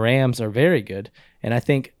good, and the Rams are very good. And I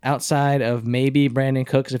think outside of maybe Brandon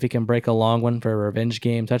Cooks, if he can break a long one for a revenge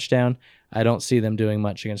game touchdown, I don't see them doing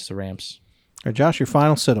much against the Rams. All right, Josh, your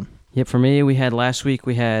final sit him. Yep, for me, last week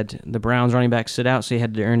we had the Browns running back sit out, so you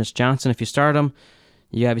had Ernest Johnson. If you start him,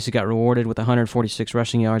 you obviously got rewarded with 146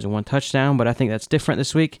 rushing yards and 1 touchdown, but I think that's different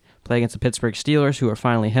this week. Play against the Pittsburgh Steelers, who are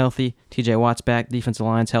finally healthy. TJ Watt's back, defensive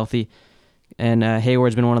line's healthy, and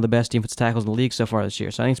Hayward's been one of the best defensive tackles in the league so far this year.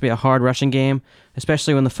 So I think it's going to be a hard rushing game,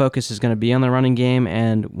 especially when the focus is going to be on the running game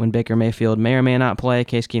and when Baker Mayfield may or may not play.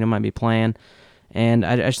 Case Keenum might be playing. And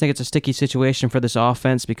I just think it's a sticky situation for this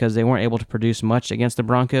offense because they weren't able to produce much against the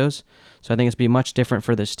Broncos. So I think it's going to be much different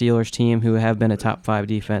for the Steelers team, who have been a top 5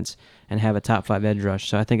 defense and have a top 5 edge rush.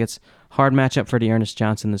 So I think it's a hard matchup for D'Ernest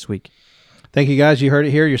Johnson this week. Thank you, guys. You heard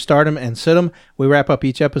it here. You start them and sit them. We wrap up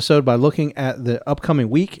each episode by looking at the upcoming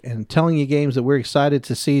week and telling you games that we're excited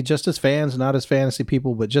to see, just as fans, not as fantasy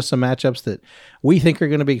people, but just some matchups that we think are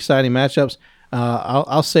going to be exciting matchups.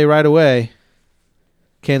 I'll say right away,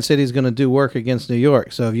 Kansas City is going to do work against New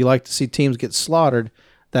York. So if you like to see teams get slaughtered,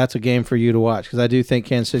 that's a game for you to watch, because I do think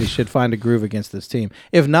Kansas City should find a groove against this team.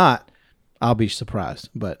 If not, I'll be surprised.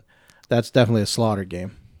 But that's definitely a slaughter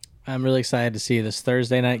game. I'm really excited to see this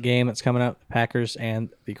Thursday night game that's coming up, the Packers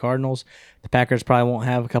and the Cardinals. The Packers probably won't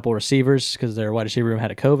have a couple receivers because their wide receiver room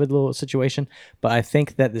had a COVID little situation, but I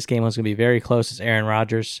think that this game was going to be very close. It's Aaron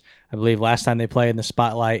Rodgers. I believe last time they played in the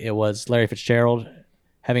spotlight, it was Larry Fitzgerald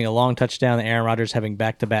having a long touchdown and Aaron Rodgers having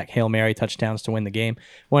back-to-back Hail Mary touchdowns to win the game.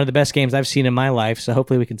 One of the best games I've seen in my life, so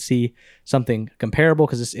hopefully we can see something comparable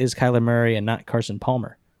because this is Kyler Murray and not Carson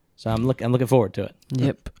Palmer. So I'm looking forward to it.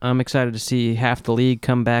 Yep. I'm excited to see half the league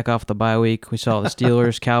come back off the bye week. We saw the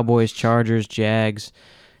Steelers, Cowboys, Chargers, Jags,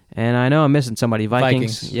 and I know I'm missing somebody.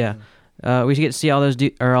 Vikings. Yeah. We get to see all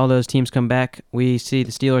those teams come back. We see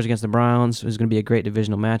the Steelers against the Browns. It's going to be a great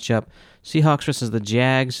divisional matchup. Seahawks versus the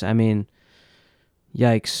Jags. I mean,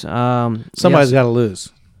 yikes. Somebody's got to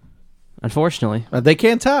lose. Unfortunately. They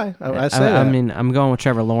can't tie. I say that. I mean, I'm going with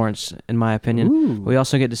Trevor Lawrence, in my opinion. Ooh. We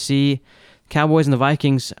also get to see Cowboys and the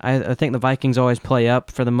Vikings, I think the Vikings always play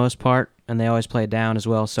up for the most part, and they always play down as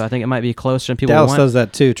well. So I think it might be closer than people Dallas want. does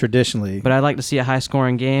that too traditionally. But I'd like to see a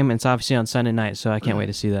high-scoring game, and it's obviously on Sunday night, so I can't wait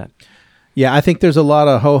to see that. Yeah, I think there's a lot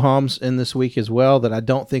of ho-hums in this week as well that I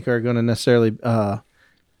don't think are going to necessarily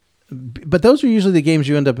but those are usually the games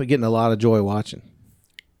you end up getting a lot of joy watching.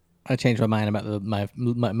 I changed my mind about my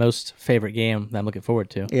most favorite game that I'm looking forward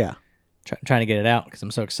to. Yeah. Trying to get it out because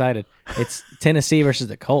I'm so excited. It's Tennessee versus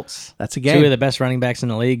the Colts. That's a game. Two of the best running backs in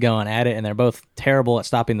the league going at it, and they're both terrible at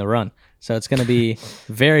stopping the run. So it's going to be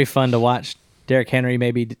very fun to watch. Derrick Henry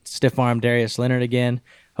maybe stiff-arm Darius Leonard again.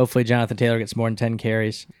 Hopefully Jonathan Taylor gets more than 10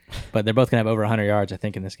 carries. But they're both going to have over 100 yards, I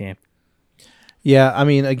think, in this game. Yeah, I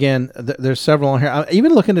mean, again, there's several on here.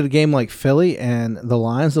 Even looking at a game like Philly and the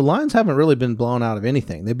Lions haven't really been blown out of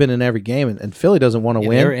anything. They've been in every game, and Philly doesn't want to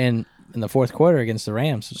win. They were in the fourth quarter against the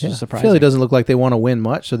Rams, which is surprising. Philly doesn't look like they want to win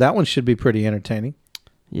much, so that one should be pretty entertaining.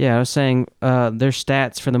 Yeah, I was saying their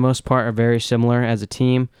stats for the most part are very similar as a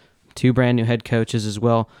team. Two brand new head coaches as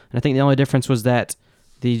well, and I think the only difference was that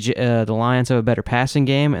the Lions have a better passing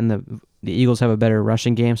game and the Eagles have a better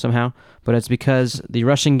rushing game somehow. But it's because the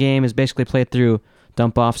rushing game is basically played through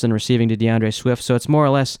dump offs and receiving to DeAndre Swift, so it's more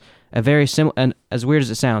or less a very similar. And as weird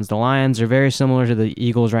as it sounds, the Lions are very similar to the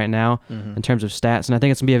Eagles right now in terms of stats, and I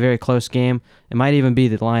think it's gonna be a very close game. It might even be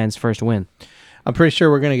the Lions' first win. I'm pretty sure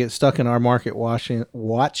we're going to get stuck in our market watching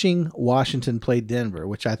Washington play Denver,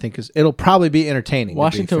 which I think it'll probably be entertaining.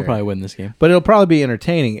 Washington will probably win this game. But it'll probably be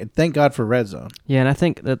entertaining. And thank God for Red Zone. Yeah, and I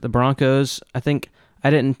think that the Broncos, I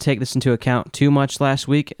didn't take this into account too much last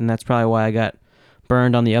week, and that's probably why I got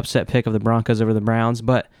burned on the upset pick of the Broncos over the Browns.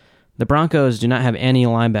 But the Broncos do not have any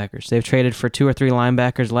linebackers. They've traded for 2 or 3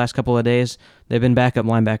 linebackers the last couple of days. They've been backup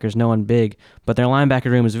linebackers, no one big. But their linebacker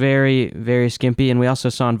room is very, very skimpy, and we also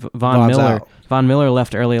saw Von Miller. Out. Von Miller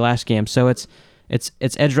left early last game. So it's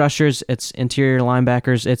edge rushers, it's interior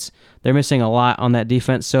linebackers. They're missing a lot on that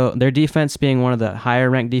defense. So their defense being one of the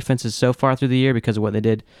higher-ranked defenses so far through the year because of what they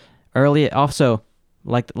did early. Also,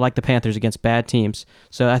 like the Panthers against bad teams.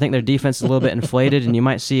 So I think their defense is a little bit inflated, and you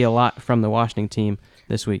might see a lot from the Washington team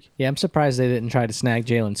this week. Yeah, I'm surprised they didn't try to snag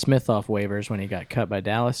Jalen Smith off waivers when he got cut by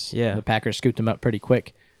Dallas. Yeah. The Packers scooped him up pretty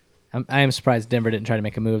quick. I am surprised Denver didn't try to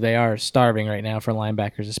make a move. They are starving right now for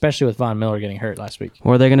linebackers, especially with Von Miller getting hurt last week.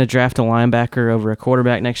 Or they're going to draft a linebacker over a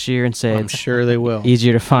quarterback next year and say I'm it's sure they will.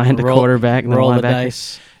 easier to find a quarterback than a roll linebacker. the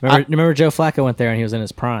dice. Remember Joe Flacco went there and he was in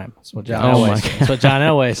his prime. That's what John Elway said. That's what John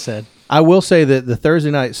Elway said. I will say that the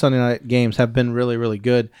Thursday night, Sunday night games have been really, really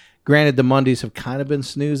good. Granted, the Mondays have kind of been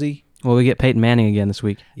snoozy. Well, we get Peyton Manning again this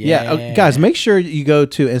week. Yeah. Guys, make sure you go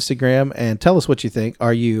to Instagram and tell us what you think.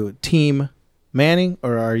 Are you Team Manning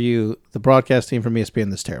or are you the broadcast team from ESPN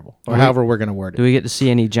that's terrible? Or however we're going to word it. Do we get to see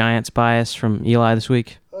any Giants bias from Eli this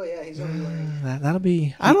week? Oh, yeah. He's on that'll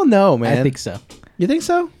be... I don't know, man. I think so. You think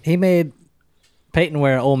so? He made Peyton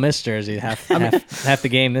wear an Ole Miss jersey half the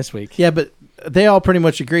game this week. Yeah, but they all pretty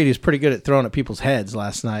much agreed he's pretty good at throwing at people's heads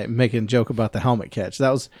last night and making a joke about the helmet catch.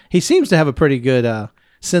 He seems to have a pretty good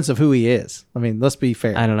sense of who he is. I mean, let's be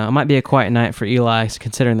fair. I don't know. It might be a quiet night for Eli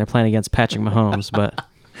considering they're playing against Patrick Mahomes, but...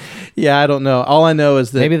 Yeah, I don't know. All I know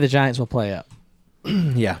is that... Maybe the Giants will play up.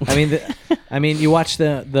 Yeah. I mean, you watch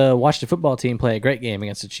the Washington football team play a great game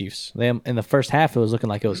against the Chiefs. In the first half, it was looking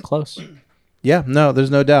like it was close. Yeah, no,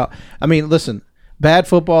 there's no doubt. I mean, listen, bad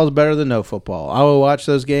football is better than no football. I will watch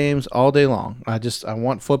those games all day long. I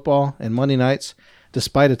want football and Monday nights,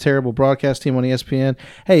 despite a terrible broadcast team on ESPN.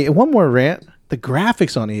 Hey, one more rant. The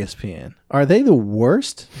graphics on ESPN, are they the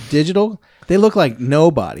worst digital? They look like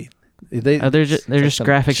nobody. They're just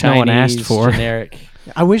graphics no one asked for. Generic.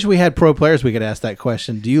 I wish we had pro players we could ask that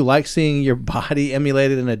question. Do you like seeing your body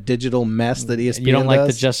emulated in a digital mess that ESPN You don't like the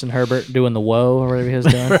does? Justin Herbert doing the whoa or whatever he was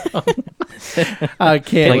doing? I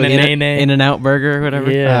can't. Like with the it. In-N-Out Burger or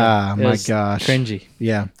whatever. Ah, it my was gosh. cringy.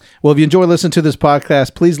 Yeah. Well, if you enjoy listening to this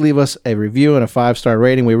podcast, please leave us a review and a 5-star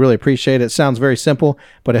rating. We really appreciate it. It sounds very simple,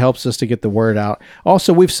 but it helps us to get the word out.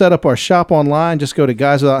 Also, we've set up our shop online. Just go to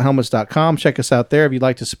guyswithouthelmets.com. Check us out there if you'd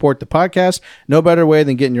like to support the podcast. No better way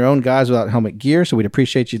than getting your own Guys Without Helmet gear, so we'd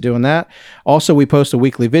appreciate you doing that. Also, we post a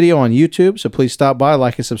weekly video on YouTube, so please stop by,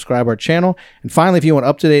 like, and subscribe our channel. And finally, if you want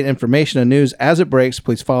up-to-date information and news as it breaks,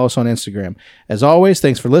 please follow us on Instagram. As always,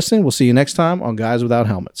 thanks for listening. We'll see you next time on Guys Without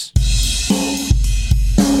Helmets.